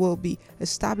God, you will be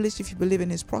established. If you believe in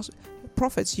his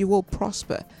prophets, you will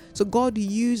prosper. So God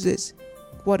uses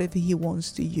whatever he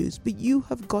wants to use. But you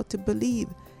have got to believe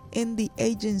in the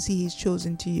agency he's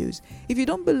chosen to use. If you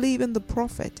don't believe in the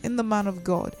prophet, in the man of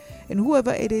God, and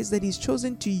whoever it is that he's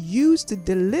chosen to use to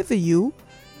deliver you,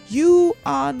 you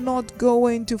are not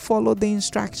going to follow the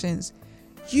instructions.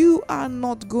 You are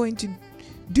not going to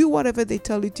do whatever they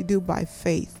tell you to do by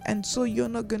faith. And so you're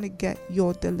not going to get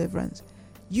your deliverance.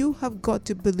 You have got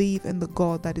to believe in the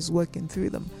God that is working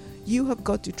through them. You have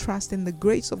got to trust in the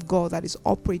grace of God that is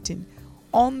operating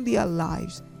on their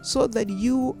lives so that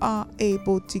you are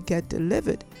able to get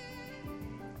delivered.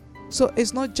 So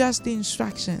it's not just the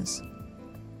instructions.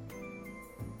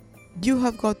 You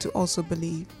have got to also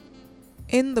believe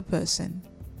in the person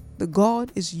the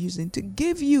God is using to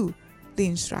give you the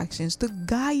instructions, to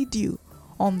guide you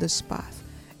on this path.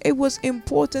 It was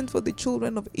important for the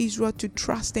children of Israel to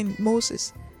trust in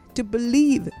Moses, to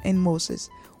believe in Moses.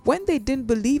 When they didn't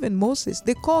believe in Moses,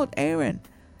 they called Aaron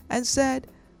and said,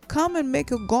 "Come and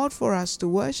make a God for us to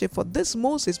worship. For this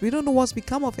Moses, we don't know what's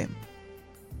become of him."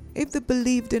 If they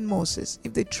believed in Moses,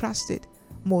 if they trusted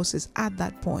Moses at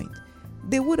that point,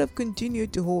 they would have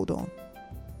continued to hold on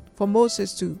for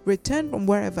Moses to return from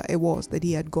wherever it was that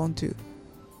he had gone to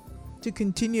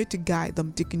continue to guide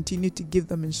them, to continue to give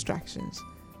them instructions.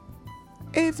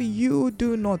 If you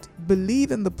do not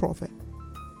believe in the prophet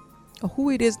or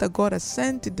who it is that God has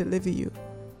sent to deliver you,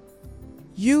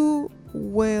 you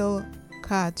will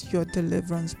cut your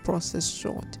deliverance process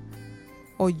short,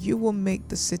 or you will make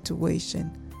the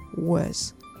situation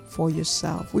worse for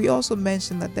yourself. We also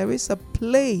mentioned that there is a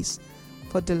place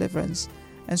for deliverance,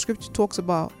 and scripture talks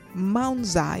about Mount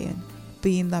Zion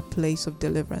being that place of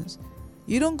deliverance.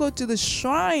 You don't go to the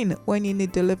shrine when you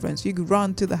need deliverance. You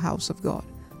run to the house of God.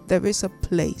 There is a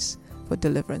place for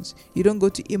deliverance. You don't go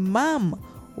to Imam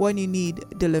when you need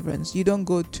deliverance. You don't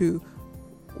go to,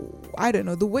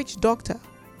 the witch doctor,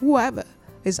 whoever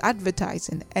is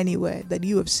advertising anywhere that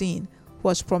you have seen who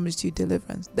has promised you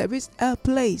deliverance. There is a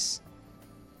place.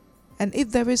 And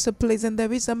if there is a place, then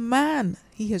there is a man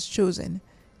he has chosen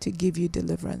to give you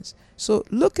deliverance. So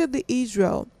look at the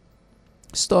Israel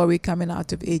story coming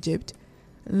out of Egypt.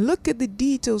 Look at the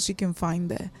details you can find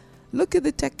there. Look at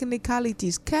the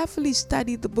technicalities. Carefully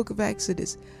study the book of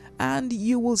Exodus, and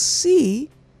you will see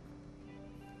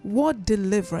what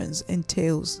deliverance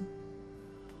entails.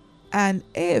 And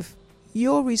if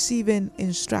you're receiving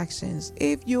instructions,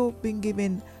 if you've been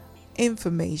given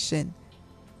information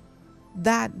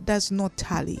that does not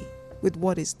tally with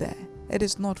what is there, it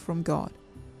is not from God.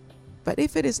 But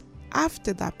if it is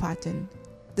after that pattern,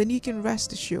 then you can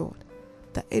rest assured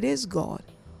that it is God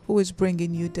who is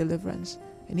bringing you deliverance.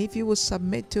 And if you will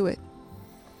submit to it,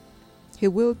 he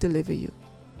will deliver you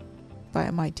by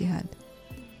a mighty hand.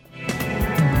 Glory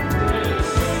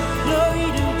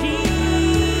to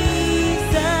Jesus,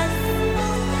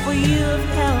 for you have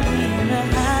held me in the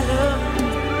hollow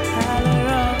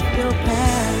of your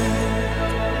power.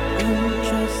 I'm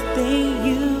trusting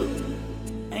you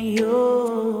and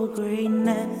your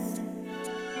greatness.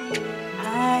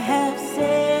 I have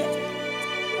said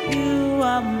you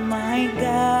are my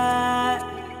God.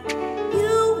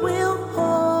 You will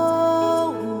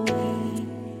hold me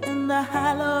in the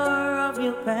hollow of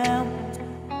your power.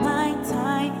 My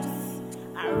times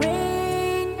are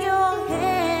in your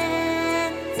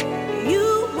hands. You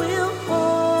will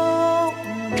hold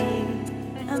me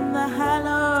in the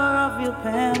hollow of your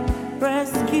power.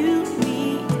 Rescue me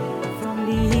from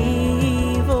the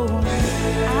evil one.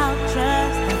 I'll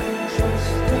trust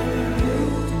in you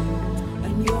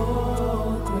and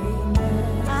your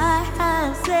greatness. I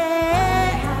have said,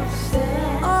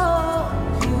 oh,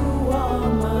 you are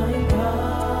my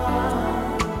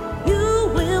God. You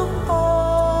will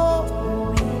hold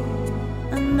me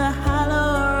in the hollow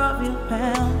of your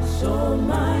power. So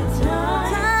my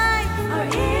time are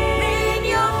in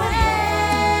your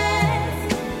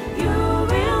hands. You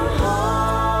will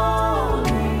hold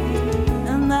me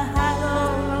in the hollow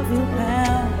of your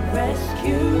power.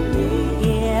 Rescue me,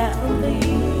 yeah, from the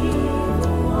evil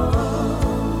one.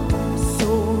 So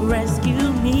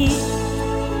rescue me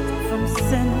from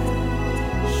sin,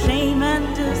 shame and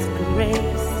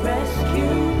disgrace.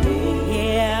 Rescue me,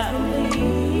 yeah, from the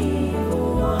evil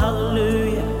one.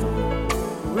 Hallelujah.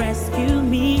 Rescue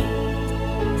me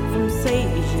from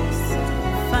sages,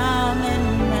 famine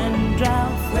and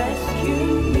drought. Rescue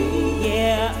me,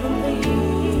 yeah, from the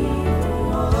evil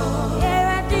one. Here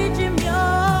I did you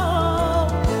know,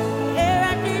 here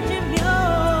I did you know,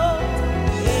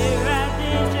 here I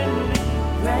did you know.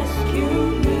 Rescue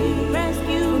me,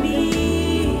 rescue me.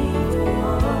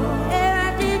 Here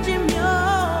I did you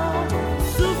know,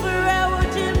 super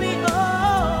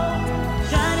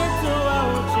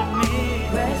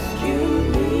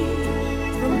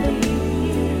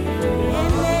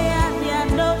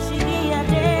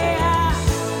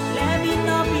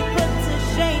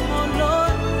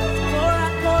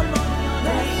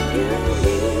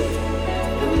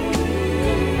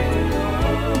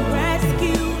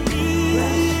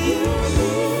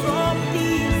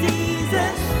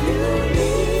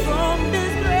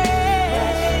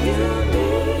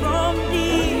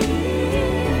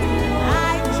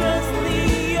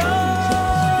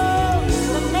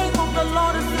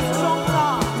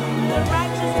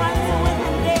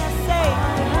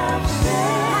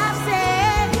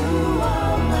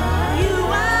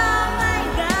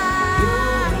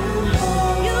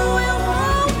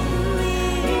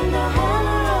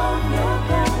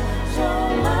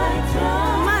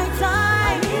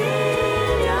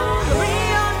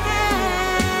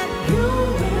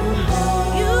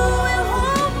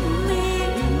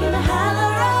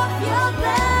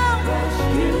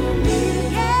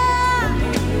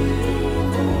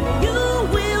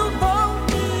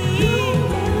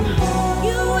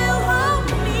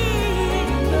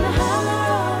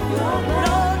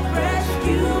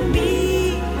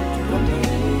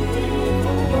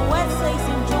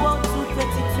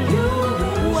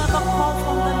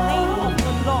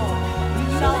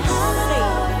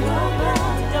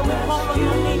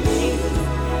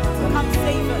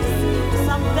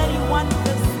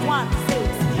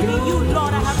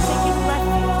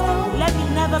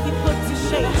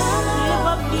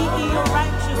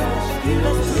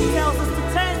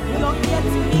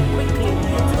appear to me quickly,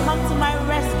 to come to my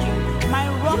rescue, my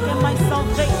rock and my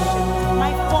salvation,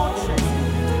 my fortress.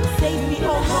 Save me, oh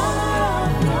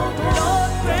Lord.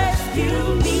 Lord, rescue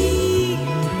me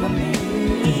from the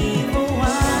evil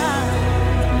one.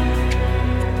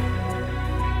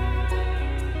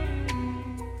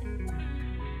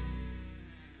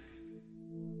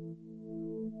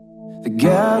 The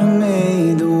God who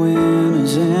made the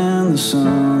winters and the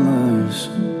summers,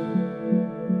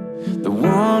 the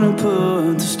one who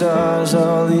put the stars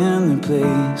all in their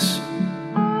place,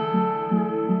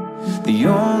 the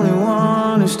only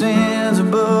one who stands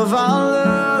above all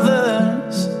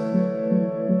others.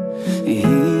 He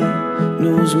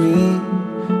knows me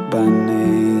by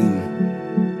name.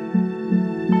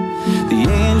 The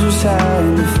angels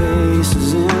hide their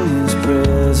faces in His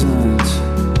presence.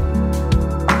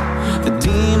 The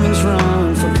demons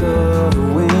run for cover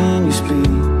when you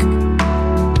speak.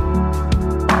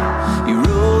 You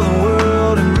rule the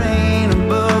world and reign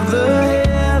above the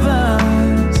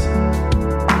heavens,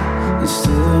 and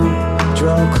still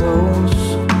draw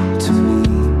close to me.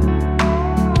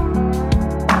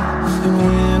 And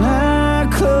when I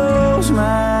close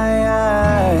my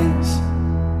eyes,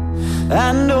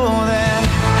 I know that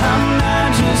I'm not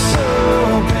just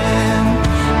hoping,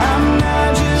 I'm not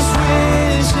just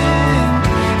wishing.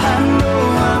 I know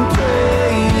I'm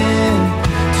praying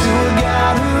to a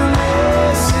God who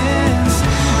listens.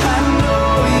 I know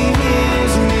He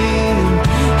hears me,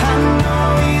 I know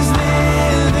He's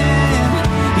living.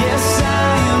 Yes, I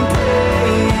am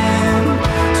praying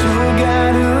to a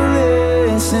God who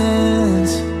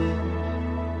listens.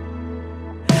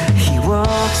 He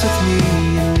walks with me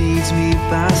and leads me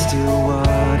by still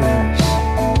waters.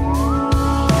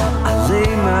 I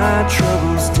lay my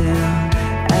troubles down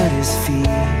at His feet.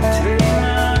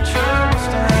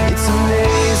 It's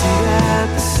amazing that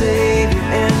the Savior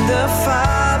and the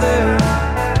Father,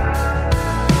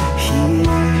 He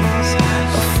is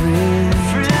a friend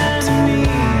to me.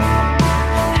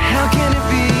 How can it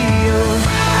be? Oh,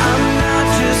 I'm not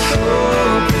just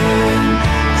hoping,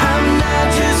 I'm not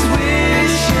just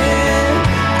wishing.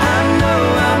 I know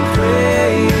I'm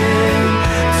praying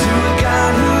to a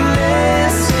God who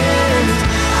listens.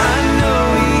 I know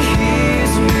He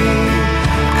hears me,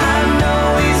 I know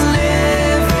He's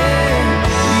living.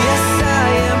 Yes, I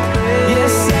am praying,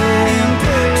 yes, I am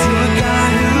praying to a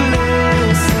God who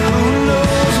listens, who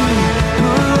knows me, who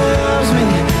loves me,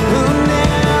 who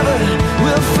never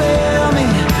will fail me,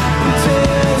 who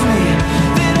tells me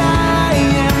that I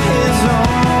am His own.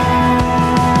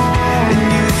 And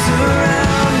You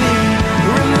surround me,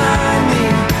 remind me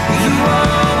You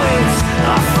always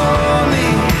are for me.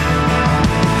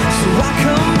 So I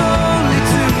come boldly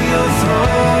to Your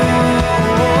throne.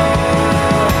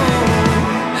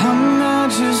 I'm not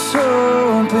just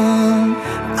hoping,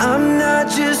 I'm not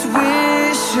just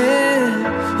wishing.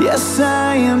 Yes,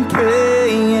 I am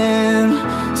praying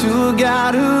to a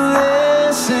God who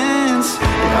listens.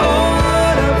 And oh,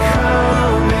 what a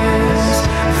promise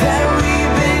that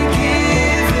we've been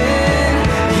given.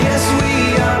 Yes, we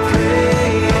are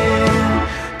praying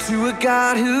to a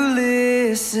God who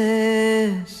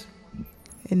listens.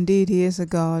 Indeed, He is a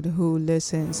God who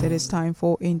listens. It is time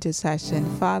for intercession.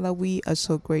 Father, we are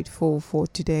so grateful for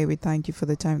today. We thank You for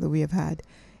the time that we have had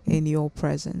in Your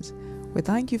presence. We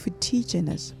thank You for teaching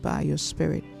us by Your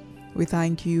Spirit. We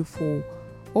thank You for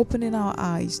opening our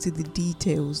eyes to the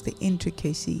details, the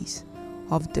intricacies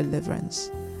of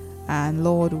deliverance. And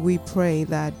Lord, we pray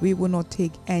that we will not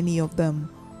take any of them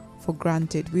for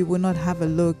granted. We will not have a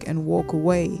look and walk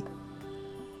away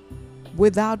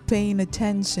without paying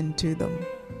attention to them,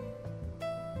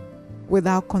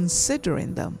 without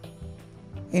considering them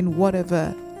in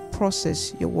whatever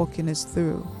process You're walking us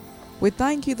through. We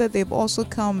thank You that they've also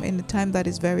come in a time that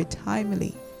is very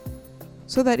timely,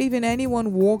 so that even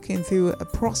anyone walking through a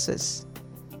process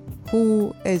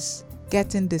who is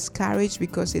getting discouraged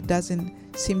because it doesn't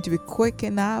seem to be quick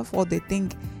enough, or they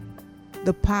think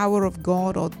the power of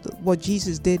God or what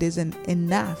Jesus did isn't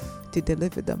enough to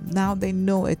deliver them, now they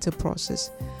know it's a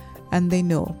process, and they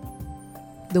know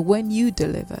that when You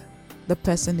deliver, the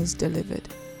person is delivered.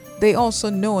 They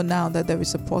also know now that there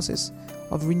is a process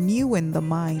of renewing the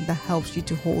mind that helps you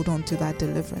to hold on to that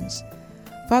deliverance.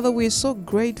 Father, we are so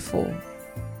grateful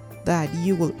that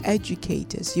You will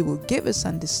educate us, You will give us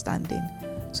understanding,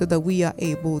 so that we are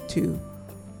able to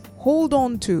hold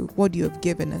on to what You have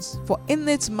given us. For in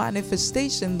its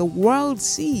manifestation, the world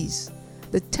sees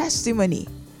the testimony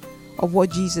of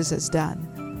what Jesus has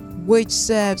done, which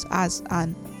serves as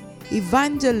an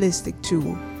evangelistic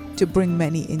tool to bring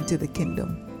many into the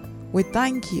kingdom. We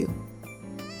thank You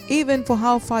even for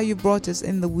how far You brought us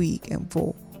in the week, and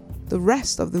for the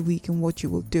rest of the week and what you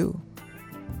will do.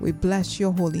 We bless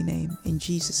your holy name. In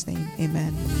Jesus' name,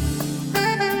 amen.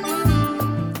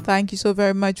 Thank you so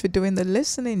very much for doing the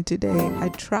listening today. I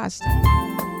trust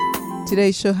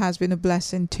today's show has been a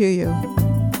blessing to you.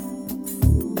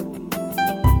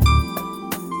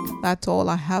 That's all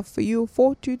I have for you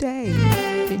for today.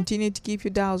 Continue to keep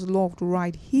your dials locked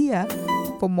right here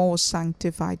for more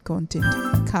sanctified content.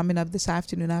 Coming up this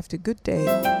afternoon after Good Day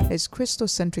is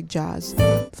Christocentric Jazz,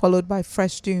 followed by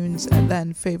Fresh Tunes, and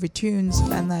then Favorite Tunes,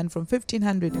 and then from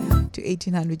 1500 to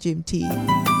 1800 GMT.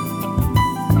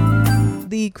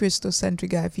 The Christocentric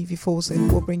guy, Fifi Folsom,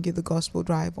 will bring you the Gospel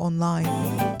Drive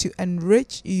online to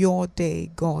enrich your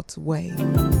day God's way.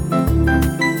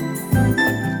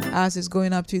 As it's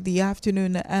going up to the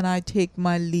afternoon and I take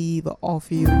my leave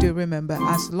of you, do remember,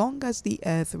 as long as the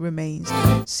earth remains,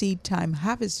 seed time,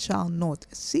 harvest shall not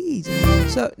cease.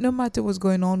 So no matter what's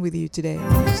going on with you today,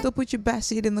 still put your best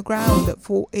seed in the ground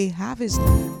for a harvest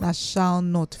that shall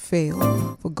not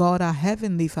fail. For God, our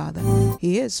Heavenly Father,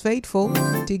 He is faithful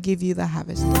to give you the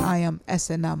harvest. I am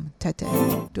SNM Tete.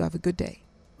 Do have a good day.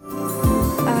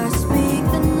 I speak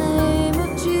the name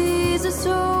of Jesus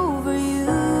over you.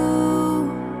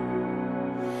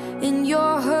 In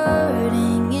your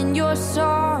hurting, in your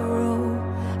sorrow,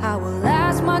 I will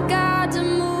ask my God to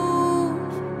move.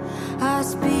 I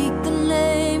speak the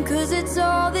name 'cause it's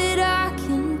all that I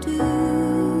can do.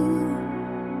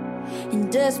 In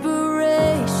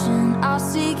desperation, I'll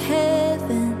seek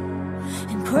heaven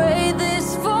and pray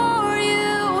this for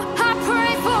you. I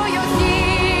pray for your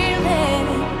healing,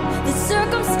 that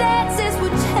circumstances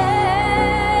would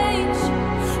change.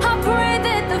 I pray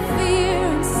that the fear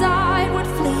inside would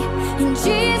flee. In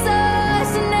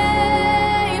Jesus'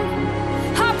 name,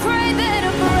 I pray that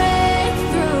a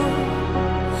breakthrough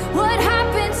would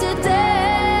happen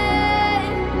today.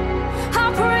 I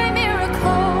pray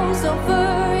miracles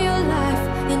over your life.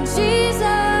 In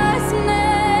Jesus'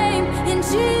 name, in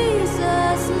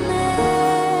Jesus'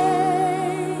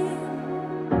 name.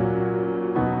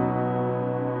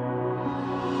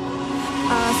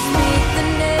 I speak the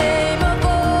name of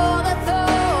all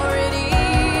authority,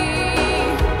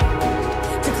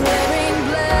 declaring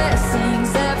blessings,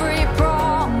 every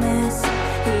promise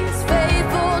He is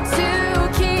faithful to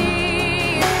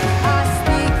keep. I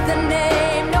speak the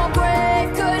name no grave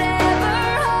could ever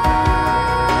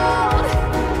hold.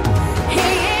 He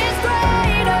is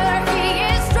greater, He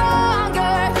is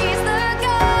stronger, He's the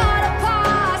God of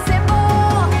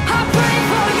possible. I pray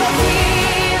for your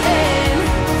healing,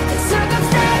 that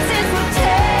circumstances will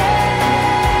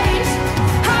change.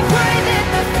 I pray that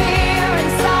the fear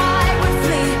inside would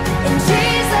flee. In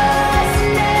Jesus'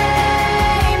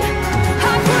 name,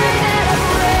 I pray that a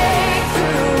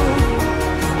breakthrough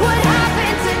would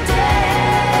happen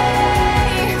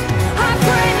today. I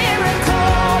pray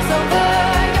miracles over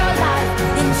your life.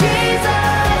 In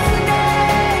Jesus'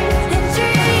 name, in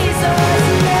Jesus'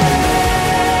 name.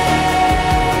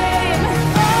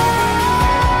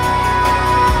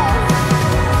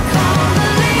 Come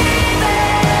believe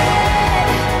it,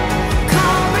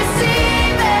 come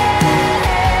receive it.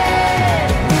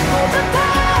 For the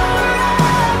power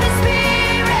of His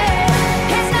Spirit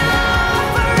is now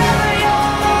forever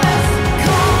yours.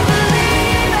 Come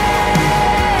believe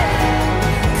it,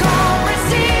 come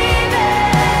receive it.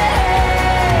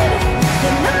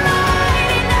 In the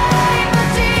mighty name of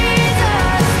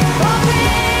Jesus, all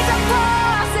things are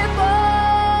possible.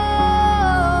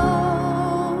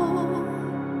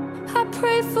 I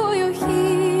pray for your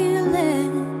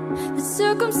healing, that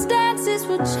circumstances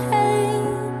will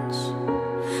change.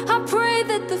 I pray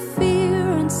that the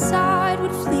fear inside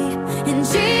would flee. In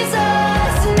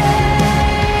Jesus'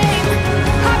 name,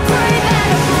 I pray that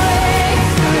a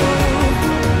breakthrough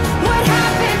would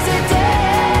happen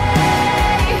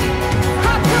today.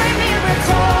 I pray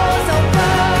miracles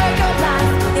over your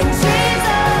life. In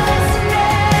Jesus'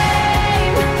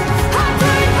 name, I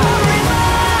pray for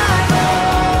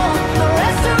revival, the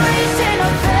restoration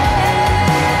of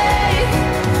faith.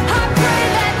 I pray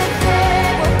that the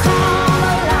dead will come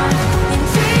alive. In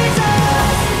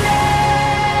Jesus'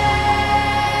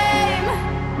 name,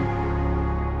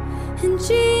 in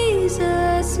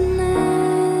Jesus' name.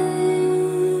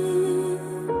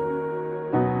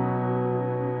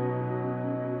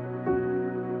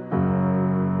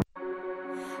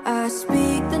 I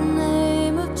speak the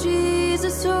name of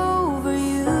Jesus over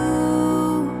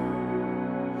you.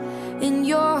 In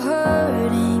your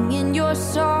hurting, in your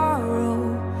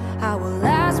sorrow, I will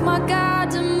ask my God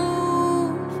to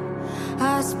move.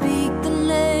 I speak the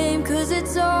name 'cause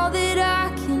it's all that I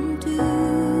can do.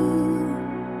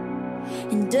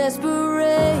 In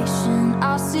desperation,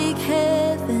 I'll seek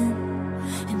heaven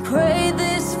pray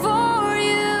this for